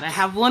 God, I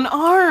have one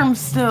arm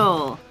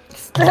still.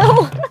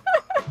 Still?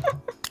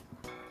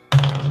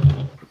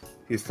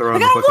 He's I throwing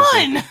the got book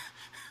at you. one!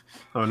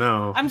 Oh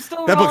no. I'm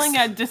still That rolling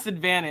book's- at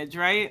disadvantage,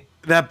 right?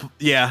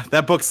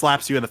 That book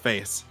slaps you in the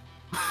face.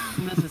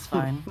 This is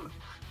fine.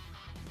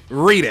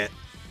 Read it.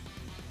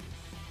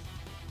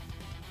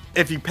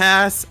 If you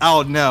pass,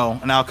 I'll know,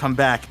 and I'll come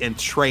back and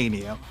train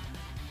you.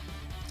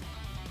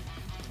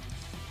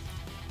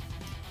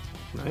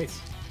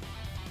 Nice.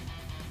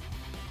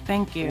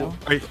 Thank you.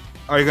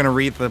 Are you gonna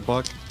read the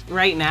book?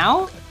 Right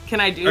now?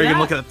 Can I do Or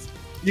that?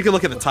 you can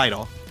look at the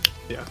title.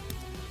 Yeah.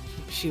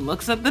 She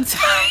looks at the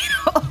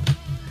title.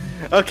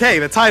 Okay,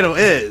 the title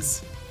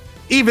is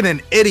Even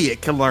an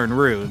Idiot Can Learn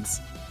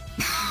Runes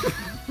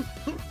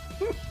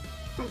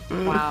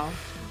Wow.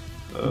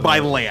 by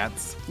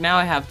Lance. Now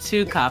I have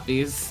 2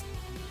 copies.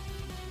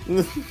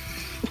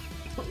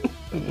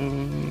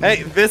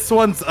 Hey, this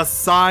one's a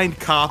signed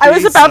copy. I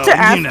was about so to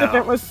ask you know. if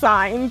it was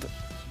signed.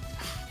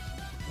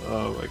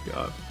 Oh my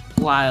god.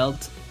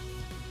 Wild.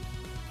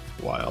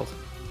 Wild.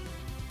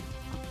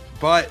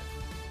 But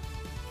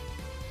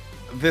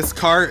this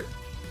cart,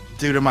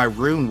 due to my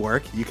rune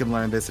work, you can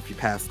learn this if you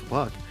pass the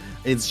book.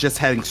 It's just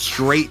heading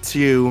straight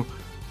to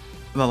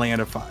the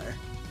Land of Fire.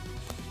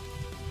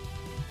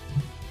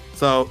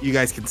 So you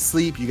guys can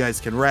sleep, you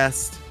guys can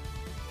rest.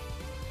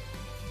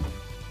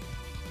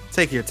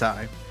 Take your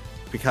time,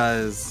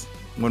 because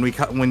when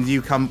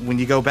you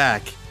go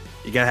back,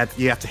 you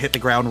have to hit the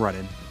ground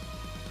running.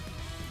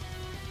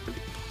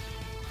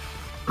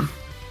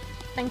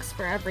 Thanks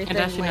for everything,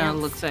 Adeshina Lance.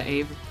 looks at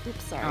Avery.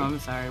 Oops, sorry. Oh, I'm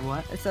sorry,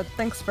 what? I said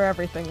thanks for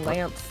everything,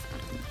 Lance.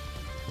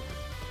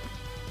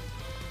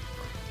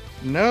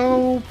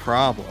 No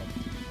problem.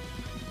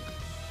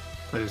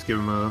 I just give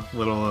him a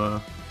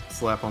little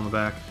slap on the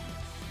back.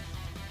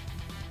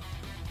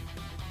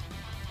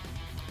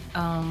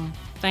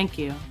 Thank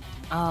you.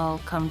 I'll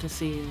come to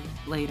see you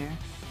later.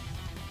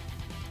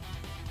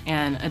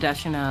 And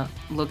Adeshina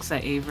looks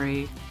at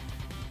Avery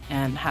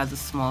and has a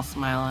small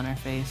smile on her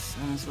face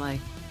and is like,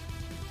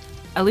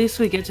 at least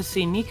we get to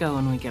see Nico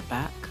when we get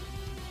back.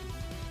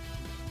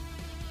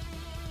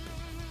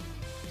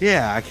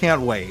 Yeah, I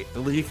can't wait.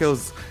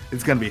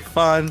 It's gonna be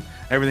fun.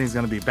 Everything's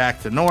gonna be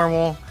back to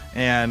normal,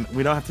 and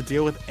we don't have to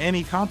deal with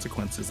any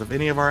consequences of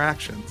any of our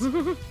actions.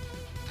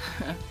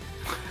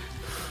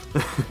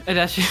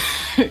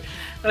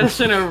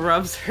 Adeshina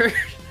rubs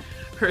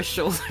her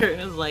shoulder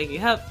and is like,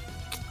 yep,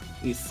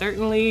 we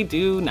certainly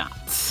do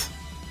not.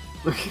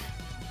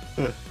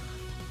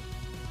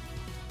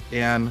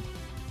 And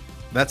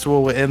that's where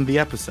we'll end the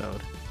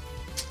episode.